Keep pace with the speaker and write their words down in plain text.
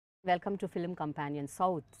Welcome to Film Companion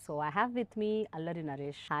South. So I have with me Allari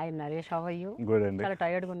Naresh. Hi Naresh, how are you? Good అండి. చాలా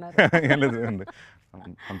tired గా ఉన్నారు.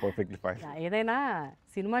 I'm perfectly fine. ఏదైనా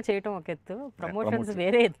cinema చేయటం ఒక ఎత్తు, ప్రమోషన్స్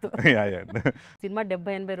వేరే ఎత్తు. సినిమా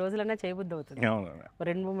 70-80 రోజులైనా చేయబుద్ధి అవుతుంది.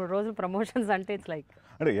 2-3 రోజులు ప్రమోషన్స్ అంటే ఇట్స్ లైక్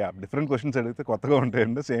అంటే డిఫరెంట్ క్వశ్చన్స్ అడిగితే కొత్తగా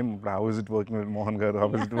ఉంటాయండి. Same how is it working with Mohan గారు,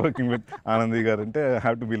 how is it working with Anandi గారు అంటే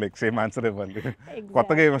have to be like same answer ఇవ్వాలి.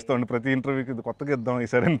 కొత్తగా ఏమిస్తామండి, ప్రతి ఇంటర్వ్యూకి ఇది కొత్తగా ఇద్దాం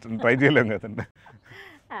ఈసారి ట్రై చేయలేం కదండి.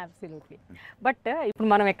 అబ్సల్యూట్లీ. బట్ ఇప్పుడు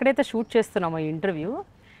మనం ఎక్కడైతే షూట్ చేస్తున్నామో ఈ ఇంటర్వ్యూ,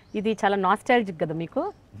 ఇది చాలా నాస్టాలజిక్ కదా మీకు?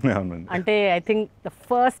 అవునండి. అంటే I think the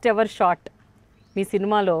first ever shot మీ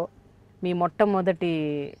సినిమాలో, మీ మొట్టమొదటి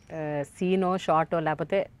సీనో షాటో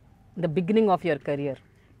లేకపోతే the beginning of your career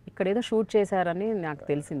ఇక్కడ ఏదో షూట్ చేశారని నాకు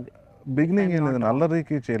తెలిసింది. బిగినింగ్ ఏం లేదండి,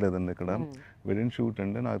 అల్లరికి చేయలేదండి. ఇక్కడ వెరీ షూట్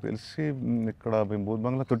అండి. నాకు తెలిసి ఇక్కడ మేము బూత్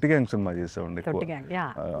బంగ్లా తొట్టి గ్యాంగ్ సినిమా చేసామండి.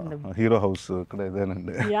 హీరో హౌస్ ఇక్కడ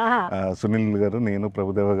ఇదేనండి. సునీల్ గారు, నేను,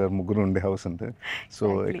 ప్రభుదేవ గారు ముగ్గురు ఉండే హౌస్ అంటే. సో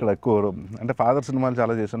ఇక్కడ ఎక్కువ అంటే ఫాదర్ సినిమాలు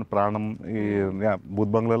చాలా చేశాను. ప్రాణం, ఈ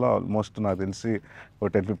బూత్ బంగ్లాలో ఆల్మోస్ట్ నాకు తెలిసి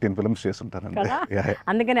 10-15 ఫిల్మ్స్ చేస్తుంటానండి.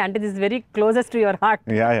 అందుకని అంటే this very closest to your heart.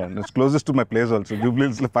 It's closest to my place also.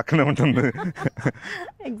 Jubilee Hills లో పక్కనే ఉంటుంది.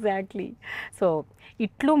 ఎగ్జాక్ట్లీ. సో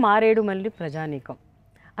ఇట్లు మారేడుమల్లి ప్రజానీకం,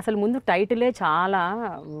 అసలు ముందు టైటిలే చాలా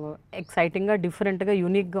ఎక్సైటింగ్గా, డిఫరెంట్గా,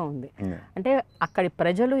 యూనిక్గా ఉంది. అంటే అక్కడి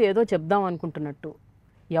ప్రజలు ఏదో చెప్దాం అనుకుంటున్నట్టు,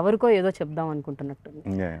 ఎవరికో ఏదో చెప్దాం అనుకుంటున్నట్టు.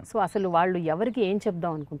 సో అసలు వాళ్ళు ఎవరికి ఏం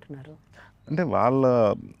చెప్దాం అనుకుంటున్నారు? అంటే వాళ్ళ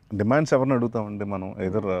డిమాండ్స్ ఎవరిని అడుగుతామండి మనం?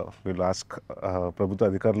 ఎదర్ వీళ్ళు ఆస్క్ ప్రభుత్వ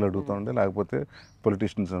అధికారులు అడుగుతామండి, లేకపోతే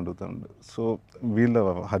పొలిటీషియన్స్ అడుగుతామండి. సో వీళ్ళు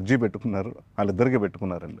హర్జీ పెట్టుకున్నారు, వాళ్ళిద్దరికీ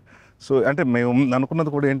పెట్టుకున్నారండి. సో అంటే మేము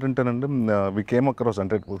అనుకున్నది కూడా ఏంటంటేనండి, వి కేమ్ అక్రాస్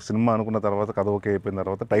అంటే సినిమా అనుకున్న తర్వాత, కథ ఓకే అయిపోయిన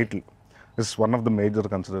తర్వాత title is one of the major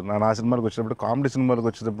consider. నా సినిమాలకు వచ్చేటప్పుడు, కామెడీ సినిమాలకు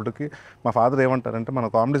వచ్చేటప్పటికి మా ఫాదర్ ఏమంటారంటే, మనం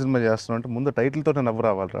కామెడీ సినిమా చేస్తున్నామంటే ముందు టైటిల్తోనే నవ్వు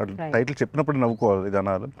రావాలి, టైటిల్ చెప్పినప్పుడు నవ్వుకోవాలి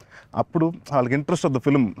జనాలు, అప్పుడు వాళ్ళకి ఇంట్రెస్ట్ ఆఫ్ ద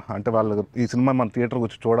ఫిల్మ్, అంటే వాళ్ళకి ఈ సినిమా మన థియేటర్కి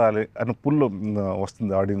వచ్చి చూడాలి అని పుల్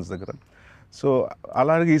వస్తుంది ఆడియన్స్ దగ్గర. సో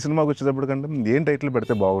అలాగే ఈ సినిమాకి వచ్చేటప్పటికంటే ఏం టైటిల్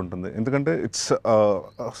పెడితే బాగుంటుంది, ఎందుకంటే ఇట్స్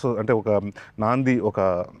సో అంటే ఒక నాంది, ఒక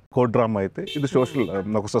కోడ్ డ్రామా అయితే ఇది సోషల్,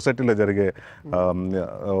 ఒక సొసైటీలో జరిగే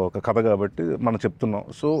ఒక కథ కాబట్టి మనం చెప్తున్నాం.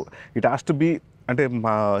 So it has to be అంటే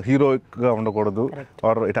మా హీరోయిక్గా ఉండకూడదు,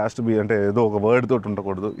 are it has to be అంటే ఏదో ఒక వర్డ్ తోటి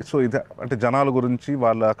ఉండకూడదు. సో ఇది అంటే జనాల గురించి,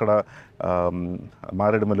 వాళ్ళు అక్కడ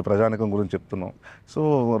మారేడుమల్లి ప్రజానికం గురించి చెప్తున్నాం. సో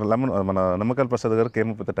మన నమ్మకాల ప్రసాద్ గారు కేమ్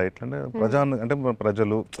అప్ విత్ టైటిల్ అంటే అంటే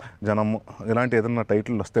ప్రజలు, జనము, ఇలాంటి ఏదైనా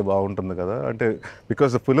టైటిల్ వస్తే బాగుంటుంది కదా. అంటే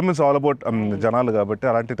because the film is all about జనాలు కాబట్టి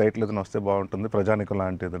అలాంటి టైటిల్ ఏదైనా వస్తే బాగుంటుంది, ప్రజానికం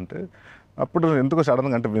లాంటిది అంటే. అప్పుడు ఎందుకో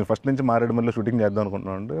సడన్గా అంటే మేము ఫస్ట్ నుంచి మారేడుమల్లి షూటింగ్ చేద్దాం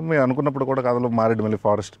అనుకుంటున్నాం అండి. మేము అనుకున్నప్పుడు కూడా కథలో మారేడుమల్లి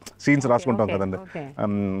ఫారెస్ట్ సీన్స్ రాసుకుంటాం కదండి,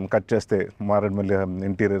 కట్ చేస్తే మారేడుమల్లి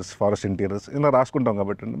ఇంటీరియర్స్, ఫారెస్ట్ ఇంటీరియర్స్ ఇలా రాసుకుంటాం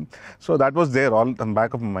కాబట్టి. So that was there all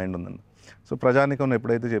back of mind ఉందండి. సో ప్రజానికం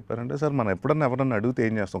ఎప్పుడైతే చెప్పారంటే, సార్ మనం ఎప్పుడన్నా ఎవరన్నా అడిగితే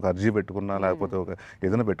ఏం చేస్తాం, ఒక అర్జీ పెట్టుకున్నా లేకపోతే ఒక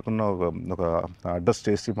ఏదైనా పెట్టుకున్నా, ఒక అడ్రస్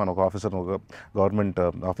చేసి మనం ఒక ఆఫీసర్, ఒక గవర్నమెంట్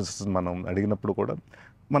ఆఫీసర్స్ మనం అడిగినప్పుడు కూడా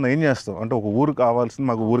మనం ఏం చేస్తాం అంటే, ఒక ఊరు కావాల్సింది,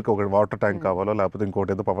 మాకు ఊరికి ఒక వాటర్ ట్యాంక్ కావాలో, లేకపోతే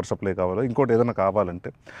ఇంకోటి ఏదో పవర్ సప్లై కావాలో, ఇంకోటి ఏదైనా కావాలంటే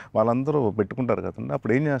వాళ్ళందరూ పెట్టుకుంటారు కదండి.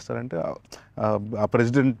 అప్పుడు ఏం చేస్తారంటే ఆ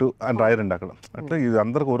ప్రెసిడెంట్ అని రాయరండి అక్కడ. అంటే ఇది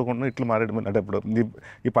అందరూ కోరుకుంటున్నారు, ఇట్లు మారేడుమల్లి అంటే ఇప్పుడు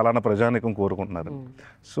ఈ పలానా ప్రజానికం కోరుకుంటున్నారు.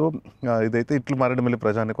 సో ఇదైతే ఇట్లు మారేడుమల్లి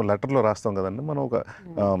ప్రజానికం లెటర్లో రాస్తాం కదండి. మనం ఒక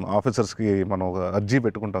ఆఫీసర్స్కి మనం ఒక అర్జీ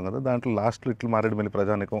పెట్టుకుంటాం కదా, దాంట్లో లాస్ట్లో ఇట్లు మారేడుమల్లి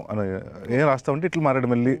ప్రజానికం అని ఏం రాస్తామంటే ఇట్లు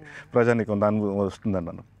మారేడుమల్లి ప్రజానికం దాని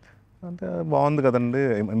వస్తుందండి అన్న. అంటే బాగుంది కదండి,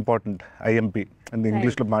 ఇంపార్టెంట్ ఐఎంపీ అంటే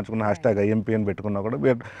ఇంగ్లీష్లో మార్చుకున్న #IMP అని పెట్టుకున్నా కూడా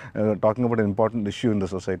we are talking about important issue in the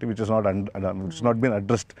society which is not been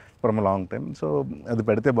addressed from a long time. So అది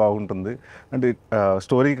పెడితే బాగుంటుంది అంటే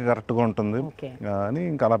స్టోరీకి కరెక్ట్గా ఉంటుంది అని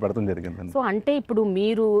ఇంకా అలా పెడతాం జరిగిందండి. సో అంటే ఇప్పుడు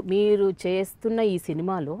మీరు చేస్తున్న ఈ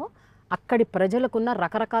సినిమాలో అక్కడి ప్రజలకున్న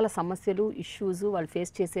రకరకాల సమస్యలు, ఇష్యూస్, వాళ్ళు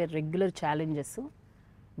ఫేస్ చేసే రెగ్యులర్ ఛాలెంజెస్,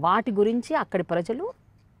 వాటి గురించి అక్కడి ప్రజలు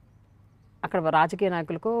అక్కడ రాజకీయ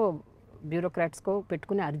నాయకులకో బ్యూరోక్రాట్స్కో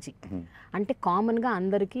పెట్టుకునే అర్జీ. అంటే కామన్గా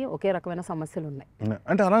అందరికీ ఒకే రకమైన సమస్యలు ఉన్నాయి.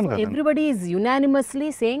 అంటే everybody is unanimously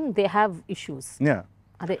saying they have issues.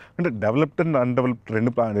 అదే అంటే డెవలప్డ్ అండ్ అన్డెవలప్డ్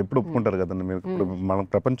రెండు ఎప్పుడు ఒప్పుకుంటారు కదండి మీరు. ఇప్పుడు మనం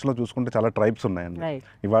ప్రపంచంలో చూసుకుంటే చాలా ట్రైబ్స్ ఉన్నాయండి.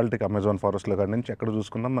 ఇవాళకి అమెజాన్ ఫారెస్ట్లో కాడి నుంచి ఎక్కడ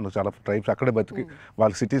చూసుకున్నా మనకు చాలా ట్రైబ్స్ అక్కడే బతికి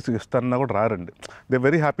వాళ్ళ సిటీస్ ఇస్తారన్నా కూడా రారండి. They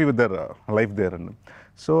very happy with their life there అండి.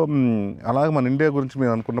 సో అలాగే మన ఇండియా గురించి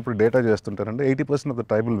మీరు అనుకున్నప్పుడు data చేస్తుంటారంటే 80% of the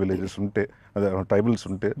tribal villages ఉంటే, అదే ట్రైబల్స్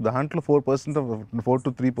ఉంటే, దాంట్లో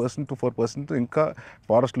 4% to 4% ఇంకా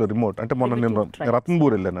ఫారెస్ట్లో రిమోట్. అంటే మొన్న నేను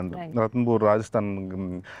రత్నపూర్ వెళ్ళానండి, రత్నపూర్ రాజస్థాన్.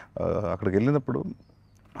 అక్కడికి వెళ్ళినప్పుడు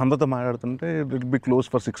అందరితో మాట్లాడుతుంటే it be close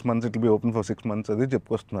for 6 months, it be open for 6 months అది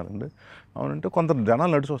చెప్పుకొస్తున్నారండి. అవునంటే కొంత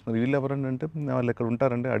జనాలు నడిచి వస్తున్నారు. వీళ్ళు ఎవరండి అంటే వాళ్ళు ఎక్కడ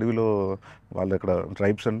ఉంటారండి, అడవిలో వాళ్ళు ఎక్కడ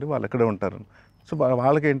ట్రైబ్స్ అండి, వాళ్ళు ఎక్కడే ఉంటారు. సో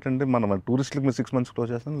వాళ్ళకి ఏంటంటే మనం టూరిస్ట్లకి మీరు 6 months క్లోజ్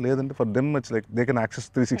చేస్తాం, లేదంటే for them it's like they can access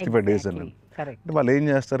 365 days అండి. అంటే వాళ్ళు ఏం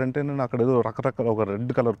చేస్తారంటే నేను అక్కడ ఏదో రకరకాల ఒక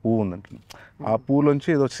రెడ్ కలర్ పువ్వు ఉందంట, ఆ పువ్వులోంచి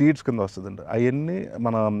ఏదో సీడ్స్ కింద వస్తుందండి, అవన్నీ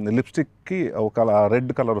మన లిప్స్టిక్కి ఒక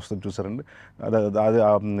రెడ్ కలర్ వస్తుంది చూసారండి, అది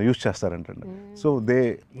యూజ్ చేస్తారంటండి. సో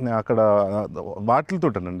అక్కడ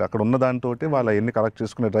వాటితోటండి అక్కడ ఉన్న దాంతో వాళ్ళు ఎన్ని కలెక్ట్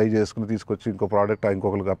చేసుకుని డ్రై చేసుకుని తీసుకొచ్చి ఇంకో ప్రోడక్ట్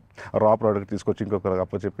ఇంకొకరికి రా ప్రోడక్ట్ తీసుకొచ్చి ఇంకొకరికి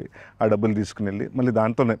అప్పచెప్పి ఆ డబ్బులు తీసుకుని వెళ్ళి మళ్ళీ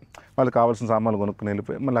దాంతోనే వాళ్ళకి కావాల్సిన సామాన్లు కొనుక్కుని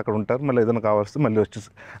వెళ్ళిపోయి మళ్ళీ అక్కడ ఉంటారు. మళ్ళీ ఏదైనా కావాల్సి మళ్ళీ వచ్చేసి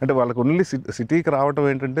అంటే వాళ్ళకి ఓన్లీ సిటీకి రావడం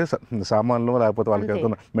ఏంటంటే సామాన్లు, లేకపోతే వాళ్ళకి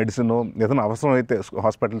ఏదైనా మెడిసిన్ ఏదైనా అవసరం అయితే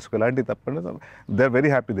హాస్పిటల్స్కి ఇలాంటివి తప్పండి, they are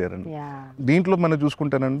very happy there అండి. దీంట్లో మనం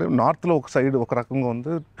చూసుకుంటానంటే నార్త్లో ఒక సైడ్ ఒక రకంగా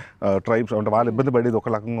ఉంది, ట్రైబ్స్ అంటే వాళ్ళు ఇబ్బంది పడేది ఒక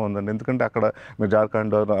రకంగా ఉందండి. ఎందుకంటే అక్కడ మీరు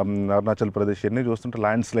జార్ఖండ్, అరుణాచల్ ప్రదేశ్ అన్నీ చూస్తుంటే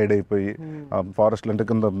ల్యాండ్ స్లైడ్ అయిపోయి ఫారెస్ట్లు అంటే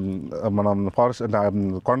కింద మనం ఫారెస్ట్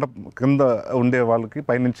కొండ కింద ఉండే వాళ్ళకి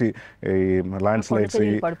పైనుంచి ల్యాండ్ స్లైడ్స్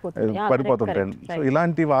పడిపోతుంటాయండి. సో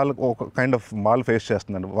ఇలాంటి వాళ్ళకి ఒక కైండ్ ఆఫ్ వాళ్ళు ఫేస్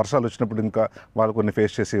చేస్తుందండి. వర్షాలు వచ్చినప్పుడు ఇంకా వాళ్ళు కొన్ని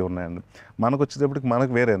ఫేస్ చేసి ఉన్నాయండి. మనకు వచ్చేటప్పటికి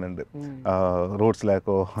మనకు వేరేనండి, రోడ్స్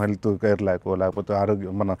లేకో, హెల్త్ కేర్ లేకో, లేకపోతే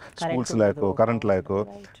ఆరోగ్యం మన స్కూల్స్ లేకో, కరెంట్ లేకో.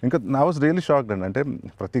 ఇంకా నా వాజ్ రియలీ షాక్డ్ అండి. అంటే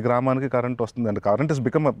ప్రతి గ్రామానికి కరెంట్ వస్తుంది అంటే కరెంట్ ఇస్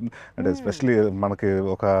బికమ్ అంటే ఎస్పెషలీ మనకి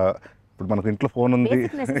ఒక ఇప్పుడు మనకు ఇంట్లో ఫోన్ ఉంది,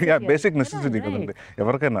 బేసిక్ నెసెసిటీ కదండి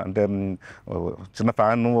ఎవరికైనా. అంటే చిన్న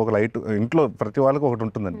ఫ్యాన్, ఒక లైట్ ఇంట్లో ప్రతి వాళ్ళకి ఒకటి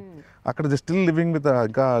ఉంటుందండి. అక్కడ ది స్టిల్ లివింగ్ విత్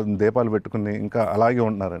ఇంకా దీపాలు పెట్టుకుని ఇంకా అలాగే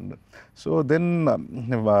ఉంటున్నారండి. సో దెన్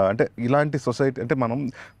అంటే ఇలాంటి సొసైటీ అంటే మనం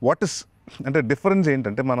వాట్ ఇస్ అంటే డిఫరెన్స్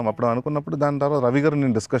ఏంటంటే మనం అప్పుడు అనుకున్నప్పుడు దాని తర్వాత రవి గారు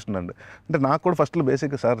నేను డిస్కషన్ అండి. అంటే నాకు కూడా ఫస్ట్లో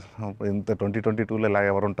బేసిక్గా సార్ ఇంత 2022లో ఇలా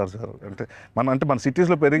ఎవరు ఉంటారు సార్ అంటే మన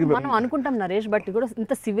సిటీస్లో పెరిగి మనం అనుకుంటాం నరేష్, బట్ కూడా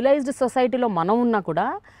ఇంత సివిలైజ్డ్ సొసైటీలో మనం ఉన్నా కూడా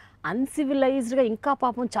అన్సివిలైజ్డ్గా ఇంకా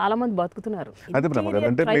పాపం చాలా మంది బతుకుతున్నారు. అదే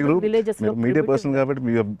అంటే మీరు మీడియా పర్సన్ కాబట్టి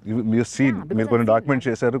మీరు సీన్ మీరు కొన్ని డాక్యుమెంట్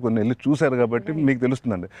చేశారు, కొన్ని వెళ్ళి చూశారు కాబట్టి మీకు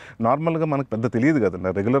తెలుస్తుందండి. నార్మల్గా మనకు పెద్ద తెలియదు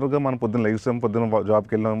కదండి. రెగ్యులర్గా మనం పొద్దున్న లేచాం, పొద్దున్న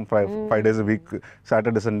జాబ్కి వెళ్ళాం, 5 days a week,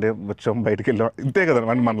 Saturday Sunday వచ్చాం, బయటకు వెళ్ళాం, ఇంతే కదా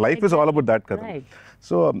మన life is all about that కదా.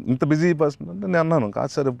 సో ఇంత బిజీ పర్సన్ అంటే నేను అన్నాను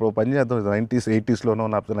కాదు సార్ ఇప్పుడు పని చేద్దాం 90s 80sలోనో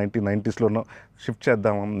లేకపోతే 1990sలోనో షిఫ్ట్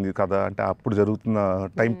చేద్దామా కదా అంటే అప్పుడు జరుగుతున్న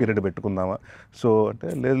టైం పీరియడ్ పెట్టుకుందామా. సో అంటే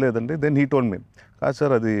లేదండి. దెన్ హీ టోల్డ్ మీ కాదు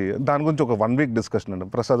సార్ అది దాని గురించి ఒక 1 week డిస్కషన్ అండి.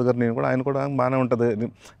 ప్రసాద్ గారు నేను కూడా ఆయన కూడా బాగానే ఉంటుంది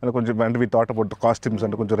కొంచెం అంటే వి థాట్ అబౌట్ కాస్ట్యూమ్స్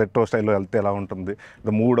అంటే కొంచెం రెట్రో స్టైల్లో వెళ్తే ఎలా ఉంటుంది,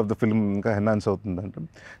 the mood of the film ఇంకా ఎన్హాన్స్ అవుతుంది అంటే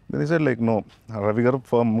then is like no. Ravi గారు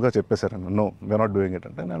ఫర్మ్గా చెప్పేశారండి no we are not doing it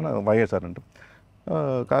అంటే నేను వై సార్ అంటే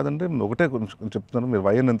కాదండి ఒకటే చెప్తున్నాను, మీరు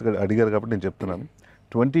వై అని ఎందుకు అడిగారు కాబట్టి నేను చెప్తున్నాను.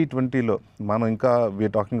 2020లో మనం ఇంకా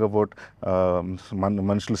వీఆర్ టాకింగ్ అబౌట్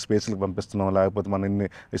మనుషులు స్పేస్లకు పంపిస్తున్నాం, లేకపోతే మన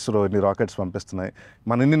ఇస్రో ఇన్ని రాకెట్స్ పంపిస్తున్నాయి,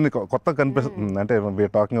 మన ఇన్ని కొత్త కనిపిస్తుంది. అంటే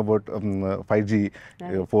we are talking about 5G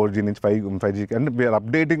 4G నుంచి 5G అంటే వీఆర్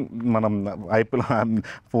అప్డేటింగ్ మనం ఐపీఎల్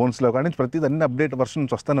ఫోన్స్లో కానీ ప్రతిదీ అన్ని అప్డేట్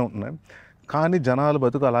వర్షన్స్ వస్తూనే ఉంటున్నాయి. కానీ జనాలు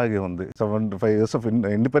బతుకు అలాగే ఉంది. 75 years ఆఫ్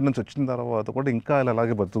ఇండిపెండెన్స్ వచ్చిన తర్వాత కూడా ఇంకా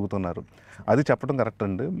అలాగే బతుకుతున్నారు. అది చెప్పడం కరెక్ట్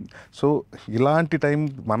అండి. సో ఇలాంటి టైం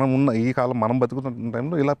మనం ఉన్న ఈ కాలం మనం బతుకుతున్న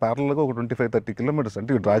టైంలో ఇలా ప్యారల్గా ఒక 25-30 kilometers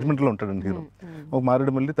అంటే రాజమండ్రిలో ఉంటాడండి హీరో, ఒక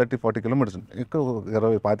మారేడుమిల్లి 30-40 kilometers ఇంకా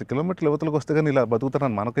 20-25 kilometers యువతలకు వస్తే కానీ ఇలా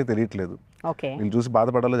బతుకుతారని మనకే తెలియట్లేదు. వీళ్ళు చూసి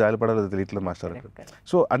బాధపడాలో జాలిపడాలో తెలియట్లేదు మాస్టర్.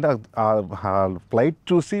 సో అంటే ఆ ఫ్లైట్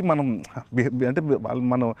చూసి మనం అంటే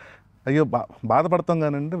మనం అయ్యో బాధపడతాం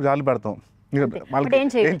కానండి జాలి పడతాం,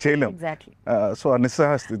 ఏం చేయలేం. సో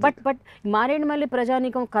బట్ మారేడుమల్లి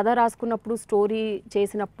ప్రజానీకం కథ రాసుకున్నప్పుడు స్టోరీ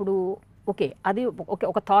చేసినప్పుడు ఓకే అది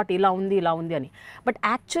ఒక థాట్ ఇలా ఉంది అని, బట్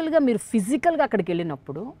యాక్చువల్గా మీరు ఫిజికల్గా అక్కడికి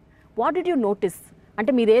వెళ్ళినప్పుడు వాట్ డిడ్ యూ నోటీస్?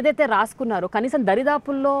 అంటే మీరు ఏదైతే రాసుకున్నారో కనీసం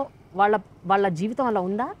దరిదాపుల్లో వాళ్ళ జీవితం అలా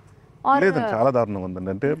ఉందా? లేదండి, చాలా దారుణంగా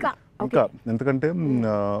ఉందండి. అంటే ఇంకా ఎందుకంటే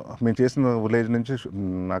మేము చేసిన విలేజ్ నుంచి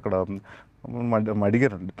అక్కడ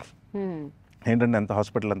అడిగారండి ఏంటంటే ఎంత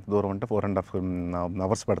హాస్పిటల్ ఎంత దూరం అంటే 4.5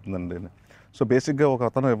 hours పడుతుందండి. సో బేసిక్గా ఒక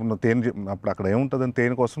అతను తేనె అప్పుడు అక్కడ ఏముంటుందని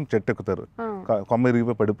తేనె కోసం చెట్టు ఎక్కుతారు, కొమ్మ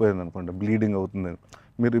ఇరిగిపోయి పడిపోయింది అనుకోండి, బ్లీడింగ్ అవుతుంది.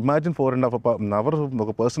 మీరు ఇమాజిన్ 4.5 hours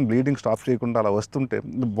ఒక పర్సన్ బ్లీడింగ్ స్టాప్ చేయకుండా అలా వస్తుంటే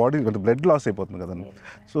బాడీ బ్లడ్ లాస్ అయిపోతుంది కదండి.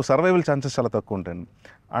 సో సర్వైవల్ ఛాన్సెస్ చాలా తక్కువ ఉంటాయండి.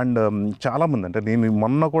 అండ్ చాలామంది అంటే నేను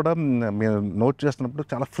మొన్న కూడా మేము నోట్ చేస్తున్నప్పుడు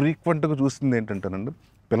చాలా ఫ్రీక్వెంట్గా చూస్తుంది ఏంటంటేనండి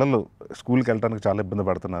పిల్లలు స్కూల్కి వెళ్ళడానికి చాలా ఇబ్బంది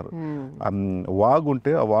పడుతున్నారు. వాగు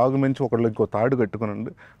ఉంటే ఆ వాగు నుంచి ఒకళ్ళు ఇంకో తాడు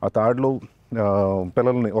కట్టుకునండి, ఆ తాడులో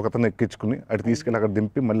పిల్లల్ని ఒకతను ఎక్కించుకుని అటు తీసుకెళ్ళి అక్కడ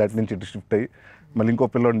దింపి మళ్ళీ అటు నుంచి ఇటు షిఫ్ట్ అయ్యి మళ్ళీ ఇంకో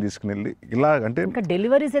పిల్లని తీసుకుని వెళ్ళి ఇలా అంటే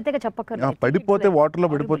డెలివరీస్ అయితే చెప్పక పడిపోతే వాటర్లో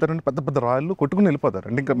పడిపోతారంటే పెద్ద పెద్ద రాళ్ళు కొట్టుకుని వెళ్ళిపోతారు.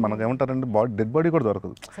 అంటే ఇంకా మనకు ఏమంటారంటే డెడ్ బాడీ కూడా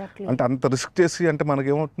దొరకదు. అంటే అంత రిస్క్ చేసి అంటే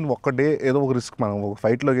మనకేమవుతుంది ఒక్క డే ఏదో ఒక రిస్క్ మనం ఒక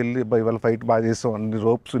ఫైట్లోకి వెళ్ళి ఇవాళ ఫైట్ బాగా చేస్తాం, అన్ని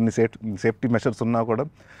రోప్స్ ఇన్ని సేఫ్టీ మెషర్స్ ఉన్నా కూడా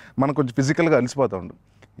మనం కొంచెం ఫిజికల్గా అలసిపోతూ ఉండు.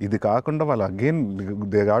 ఇది కాకుండా వాళ్ళు again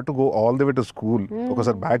they have to go all the way to school.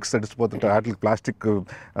 ఒకసారి బ్యాగ్స్ తడిసిపోతుంటే వాటికి ప్లాస్టిక్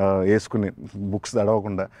వేసుకుని బుక్స్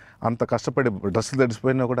తడవకుండా అంత కష్టపడి డ్రెస్సులు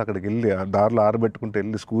తడిసిపోయినా కూడా అక్కడికి వెళ్ళి దారిలో ఆరబెట్టుకుంటూ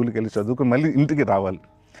వెళ్ళి స్కూల్కి వెళ్ళి చదువుకుని మళ్ళీ ఇంటికి రావాలి.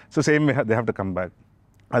 So same they have to come back.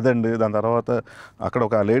 అదండి. దాని తర్వాత అక్కడ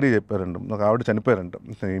ఒక లేడీ చెప్పారండి, ఒక ఆవిడ చనిపోయారంట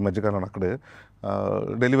ఈ మధ్యకాలం అక్కడే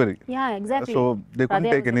delivery. So they couldn't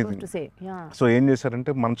take anything. So ఏం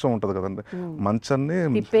చేశారంటే మంచం ఉంటుంది కదండి, మంచాన్ని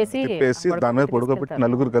తిప్పేసి దాని మీద పడుకోబెట్టి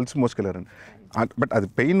నలుగురు కలిసి మోసుకెళ్ళారండి. బట్ అది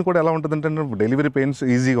పెయిన్ కూడా ఎలా ఉంటుందంటే డెలివరీ పెయిన్స్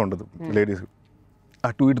ఈజీగా ఉండదు లేడీస్,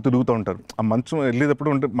 అటు ఇటు తిరుగుతూ ఉంటారు. ఆ మంచం వెళ్ళేటప్పుడు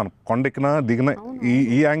ఉంటే మనం కొండెక్కినా దిగినా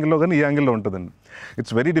ఈ యాంగిల్లో కానీ ఈ యాంగిల్లో ఉంటుందండి.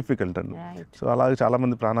 ఇట్స్ వెరీ డిఫికల్ట్ అండి. సో అలాగే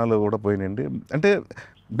చాలామంది ప్రాణాలు కూడా పోయినాయండి. అంటే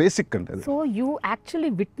బేసిక్ అంటే అది. సో యూ యాక్చువల్లీ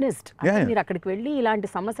విట్నెస్డ్, మీరు అక్కడికి వెళ్ళి ఇలాంటి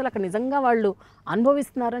సమస్యలు అక్కడ నిజంగా వాళ్ళు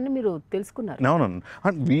అనుభవిస్తున్నారని మీరు తెలుసుకున్నారు.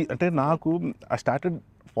 అవునండి. అంటే నాకు I started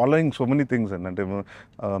following so many things అండి.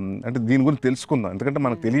 అంటే దీని గురించి తెలుసుకుందాం, ఎందుకంటే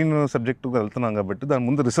మనకు తెలియని సబ్జెక్టుగా వెళ్తున్నాం కాబట్టి దాని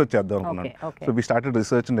ముందు రీసెర్చ్ చేద్దాం అనుకున్నాను. So we started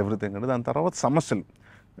research and everything అండి. దాని తర్వాత సమస్యలు,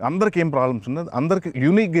 అందరికి ఏం ప్రాబ్లమ్స్ ఉన్నాయి, అందరికి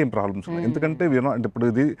యూనిక్గా ఏం ప్రాబ్లమ్స్ ఉన్నాయి. ఎందుకంటే అంటే ఇప్పుడు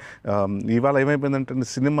ఇది ఇవాళ ఏమైపోయిందంటే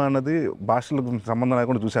సినిమా అన్నది భాషలకు సంబంధం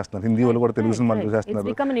లేకుండా చూసేస్తున్నారు. హిందీ వాళ్ళు కూడా తెలుగు సినిమాలు చూసేస్తున్నారు,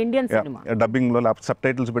 డబ్బింగ్లో లేకపోతే సబ్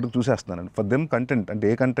టైటిల్స్ పెట్టి చూసేస్తున్నారండి. ఫర్ దెమ్ కంటెంట్, అంటే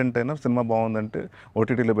ఏ కంటెంట్ అయినా సినిమా బాగుందంటే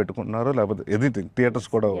ఓటీటీలో పెట్టుకుంటున్నారు, లేకపోతే ఎనీథింగ్ థియేటర్స్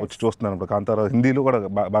కూడా వచ్చి చూస్తున్నారు. ఇప్పుడు కాంతారా హిందీలో కూడా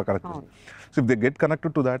బాగా connect. So if they get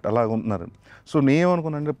connected to that అలా ఉంటున్నారు. సో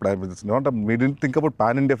నేనేమనుకున్నాను, ఇప్పుడు మీ didn't think about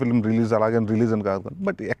pan India film release అలాగే రిలీజ్ అని కాదు,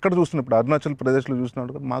 బట్ ఎక్కడ చూస్తున్నా ఇప్పుడు అరుణాచల్ ప్రదేశ్లో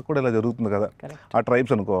చూసినప్పుడు మాకు కూడా ఇలా జరుగుతుంది కదా, ఆ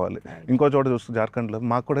ట్రైబ్స్ అనుకోవాలి. ఇంకో చోట చూస్తే జార్ఖండ్లో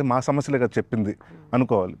మాకు కూడా మా సమస్యలే కదా చెప్పింది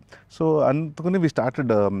అనుకోవాలి. సో అందుకని we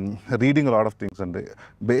started reading lot of things అండి.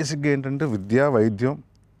 బేసిక్గా ఏంటంటే విద్య, వైద్యం,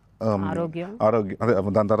 ఆరోగ్యం, అదే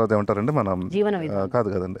దాని తర్వాత ఏమంటారంటే మనం కాదు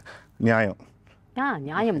కదండి న్యాయం.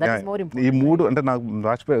 ఈ మూడు అంటే నాకు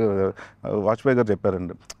వాజ్పేయి గారు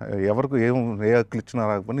చెప్పారండి, ఎవరికి ఏ హక్కులు ఇచ్చినా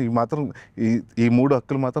రాకపోయినా ఈ మాత్రం ఈ మూడు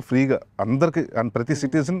హక్కులు మాత్రం ఫ్రీగా అందరికి, ప్రతి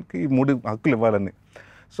సిటిజన్కి ఈ మూడు హక్కులు ఇవ్వాలని.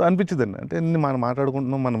 సో అనిపించిందండి. అంటే మనం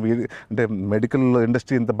మాట్లాడుకుంటున్నాం, మనం అంటే మెడికల్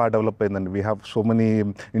ఇండస్ట్రీ ఇంత బాగా డెవలప్ అయిందండి. We have so many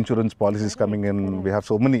insurance policies coming in, we have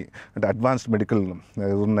so many అంటే అడ్వాన్స్డ్ మెడికల్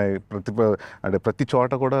ఉన్నాయి. ప్రతి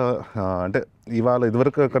చోట కూడా అంటే ఇవాళ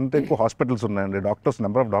ఇదివరకు కంటే ఎక్కువ హాస్పిటల్స్ ఉన్నాయండి,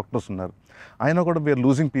 నెంబర్ ఆఫ్ డాక్టర్స్ ఉన్నారు. అయినా కూడా we are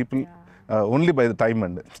losing people only by the time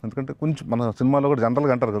అండి. ఎందుకంటే కొంచెం మన సినిమాలో కూడా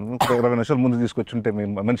జనరల్గా అంటారు కదా, 20 నిమిషాల ముందు తీసుకొచ్చి ఉంటే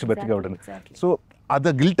మేము మనిషి బతికి అవ్వడం. సో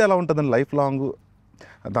అది గిల్ట్ ఎలా ఉంటుందండి లైఫ్ లాంగ్.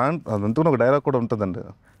 అదంతా ఒక డైలాగ్ కూడా ఉంటుందండి,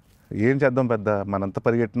 ఏం చేద్దాం పెద్ద, మనంత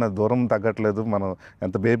పరిగెట్టినా దూరం తగ్గట్లేదు, మనం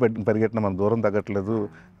ఎంత పరిగెట్టినా మన దూరం తగ్గట్లేదు,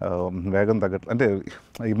 వేగం తగ్గట్లేదు. అంటే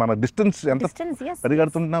మన డిస్టెన్స్ ఎంత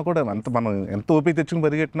పరిగెడుతున్నా కూడా మనం ఎంత ఓపిక తెచ్చుకుని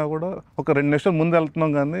పరిగెట్టినా కూడా ఒక 2 నిమిషాలు ముందు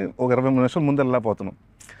వెళ్తున్నాం, కానీ ఒక 20 నిమిషాలు ముందు వెళ్ళలేకపోతున్నాం.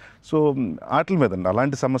 సో వాటి మీద అండి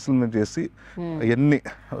అలాంటి సమస్యలు మీద చేసి ఎన్ని,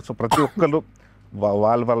 సో ప్రతి ఒక్కరు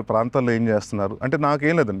వాళ్ళ ప్రాంతాల్లో ఏం చేస్తున్నారు అంటే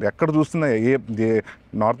నాకేం లేదండి, ఎక్కడ చూస్తున్నా ఏ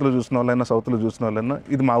నార్త్లో చూసిన వాళ్ళైనా సౌత్లో చూసిన వాళ్ళైనా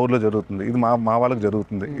ఇది మా ఊర్లో జరుగుతుంది, ఇది మా వాళ్ళకి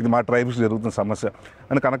జరుగుతుంది, ఇది మా ట్రైబ్స్ జరుగుతున్న సమస్య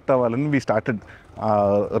అని కనెక్ట్ అవ్వాలని వీ స్టార్టెడ్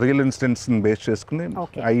రియల్ ఇన్సిడెంట్స్ని బేస్ చేసుకుని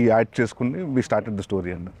అవి యాడ్ చేసుకుని వీ స్టార్టెడ్ ద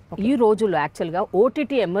స్టోరీ అండి. ఈ రోజుల్లో యాక్చువల్గా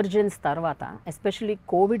ఓటీటీ ఎమర్జెన్స్ తర్వాత especially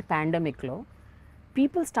Covid పాండమిక్లో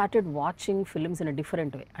people started watching films in a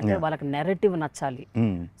different way. అంటే వాళ్ళకి నెరేటివ్ నచ్చాలి,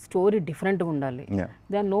 స్టోరీ డిఫరెంట్గా ఉండాలి,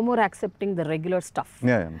 they are no more accepting the regular stuff.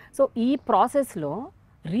 So ఈ ప్రాసెస్లో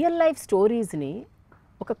రియల్ లైఫ్ స్టోరీస్ని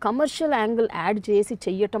ఒక కమర్షియల్ యాంగిల్ యాడ్ చేసి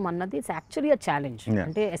చెయ్యటం అన్నది ఇట్స్ యాక్చువల్లీ అ ఛాలెంజ్.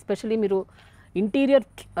 అంటే ఎస్పెషల్లీ మీరు ఇంటీరియర్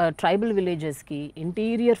ట్రైబల్ విలేజెస్కి,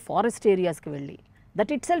 ఇంటీరియర్ ఫారెస్ట్ ఏరియాస్కి వెళ్ళి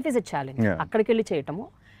that it self is a challenge. అక్కడికి వెళ్ళి చేయటము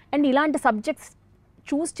అండ్ ఇలాంటి సబ్జెక్ట్స్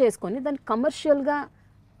చూస్ చేసుకొని దాన్ని కమర్షియల్గా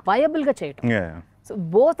వయబుల్గా చేయటం. So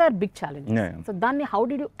both are big challenge. So దాన్ని how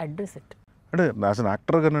did you address it? అంటే యాజ్ అన్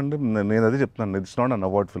యాక్టర్గానండి నేను అదే చెప్తాను, it's not an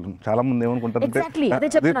award film. చాలా మంది ఏమనుకుంటారు అంటే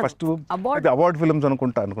ఫస్ట్ అవార్డ్ ఫిల్మ్స్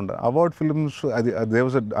అనుకుంటా అవార్డ్ ఫిల్మ్స్ అది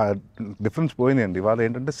డిఫరెన్స్ పోయినాయండి. ఇవాళ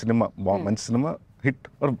ఏంటంటే సినిమా మంచి సినిమా హిట్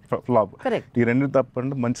ఆర్ ఫ్లాప్, ఈ రెండు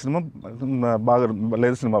తప్పండి. మంచి సినిమా బాగా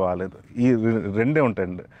లేదు, సినిమా బాగాలేదు, ఈ రెండే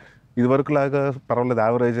ఉంటాయండి. ఇదివరకు లాగా పర్వాలేదు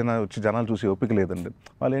యావరేజ్ అయినా వచ్చి జనాలు చూసి ఓపిక లేదండి.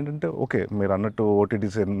 వాళ్ళు ఏంటంటే ఓకే మీరు అన్నట్టు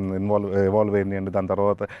ఓటీటీస్ ఎవాల్వ్ అయ్యండి, దాని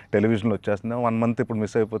తర్వాత టెలివిజన్లో వచ్చేస్తుంది, 1 మంత్ ఇప్పుడు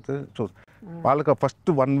మిస్ అయిపోతే వాళ్ళకి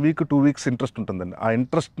ఫస్ట్ 1 వీక్ 2 వీక్స్ ఇంట్రెస్ట్ ఉంటుందండి. ఆ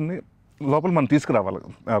ఇంట్రెస్ట్ని లోపల మనం తీసుకురావాలి,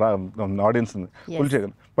 ఆడియన్స్ని ఫుల్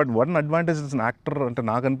చేయగలం. But one advantage is an actor అంటే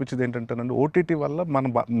నాకు అనిపించేది ఏంటంటేనండి, ఓటీటీ వల్ల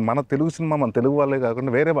మన తెలుగు సినిమా మన తెలుగు వాళ్ళే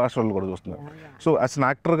కాకుండా వేరే భాష వాళ్ళు కూడా చూస్తున్నారు. సో యాజ్ అన్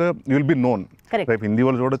యాక్టర్గా యూ విల్ బి నోన్. రేపు హిందీ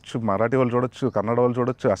వాళ్ళు చూడొచ్చు, మరాఠీ వాళ్ళు చూడొచ్చు, కన్నడ వాళ్ళు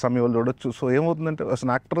చూడొచ్చు, అస్సామీ వాళ్ళు చూడొచ్చు. సో ఏమవుతుందంటే యాజ్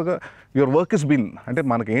అన్ యాక్టర్గా యువర్ వర్క్ ఇస్ బిన్ అంటే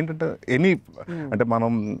మనకి ఏంటంటే అంటే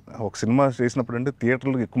మనం ఒక సినిమా చేసినప్పుడు అంటే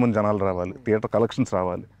థియేటర్లకు ఎక్కువ మంది జనాలు రావాలి, థియేటర్ కలెక్షన్స్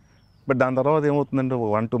రావాలి. బట్ దాని తర్వాత ఏమవుతుందంటే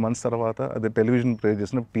 1-2 months తర్వాత అది టెలివిజన్ ప్లే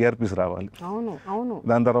చేసిన టీఆర్పీస్ రావాలి.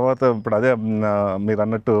 దాని తర్వాత ఇప్పుడు అదే మీరు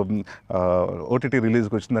అన్నట్టు ఓటీటీ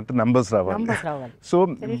రిలీజ్కి వచ్చిందంటే నెంబర్స్ రావాలి. సో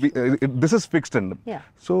దిస్ ఇస్ ఫిక్స్డ్ అండి.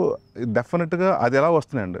 సో డెఫినెట్గా అది ఎలా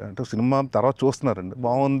వస్తున్నాయండి అంటే సినిమా తర్వాత చూస్తున్నారండి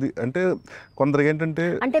బాగుంది అంటే కొందరు ఏంటంటే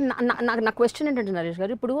నా క్వశ్చన్ ఏంటంటే నరేష్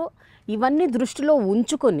గారు ఇప్పుడు ఇవన్నీ దృష్టిలో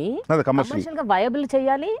ఉంచుకొని కమర్షియల్గా వయబుల్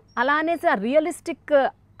చేయాలి, అలా అనేసి ఆ రియలిస్టిక్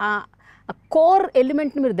కోర్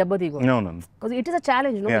ఎలిమెంట్ ని మీరు దెబ్బతీయకూడదు. It is a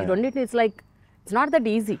challenge. రెండింటిని it's like it's not that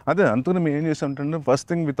easy. అదే అందుకని మేము ఏం చేసామంటే first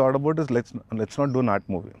thing we thought about is let's not do art